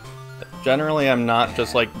 Generally, I'm not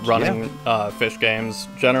just like running fish games.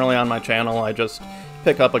 Generally on my channel, I just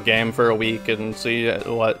pick up a game for a week and see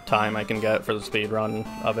what time I can get for the speed run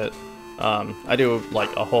of it. I do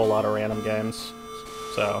like a whole lot of random games,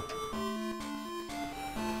 so...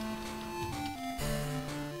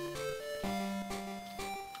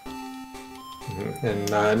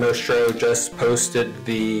 And Nostro just posted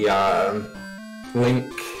the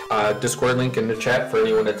link, Discord link in the chat for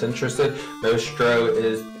anyone that's interested. Nostro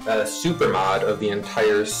is a super mod of the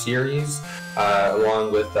entire series,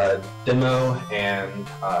 along with Demo and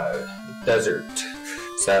Desert.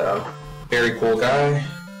 So, very cool guy,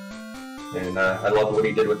 and I love what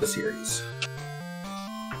he did with the series.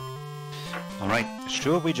 Alright,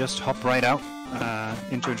 sure, we just hop right out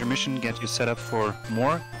into intermission, get you set up for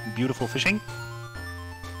more beautiful fishing.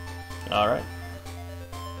 Alright.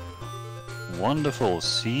 Wonderful.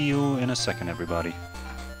 See you in a second, everybody.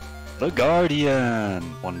 The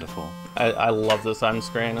Guardian. Wonderful. I love this end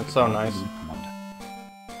screen. It's so nice.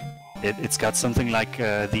 It's got something like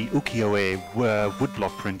the ukiyo-e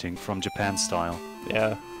woodblock printing from Japan style.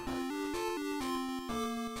 Yeah.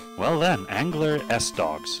 Well then, Angler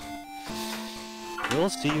S-Dogs. We'll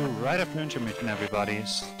see you right after intermission, everybody.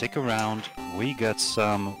 Stick around. We got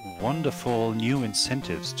some wonderful new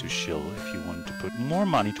incentives to shill if you want to put more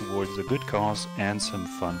money towards a good cause and some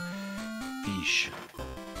fun fish.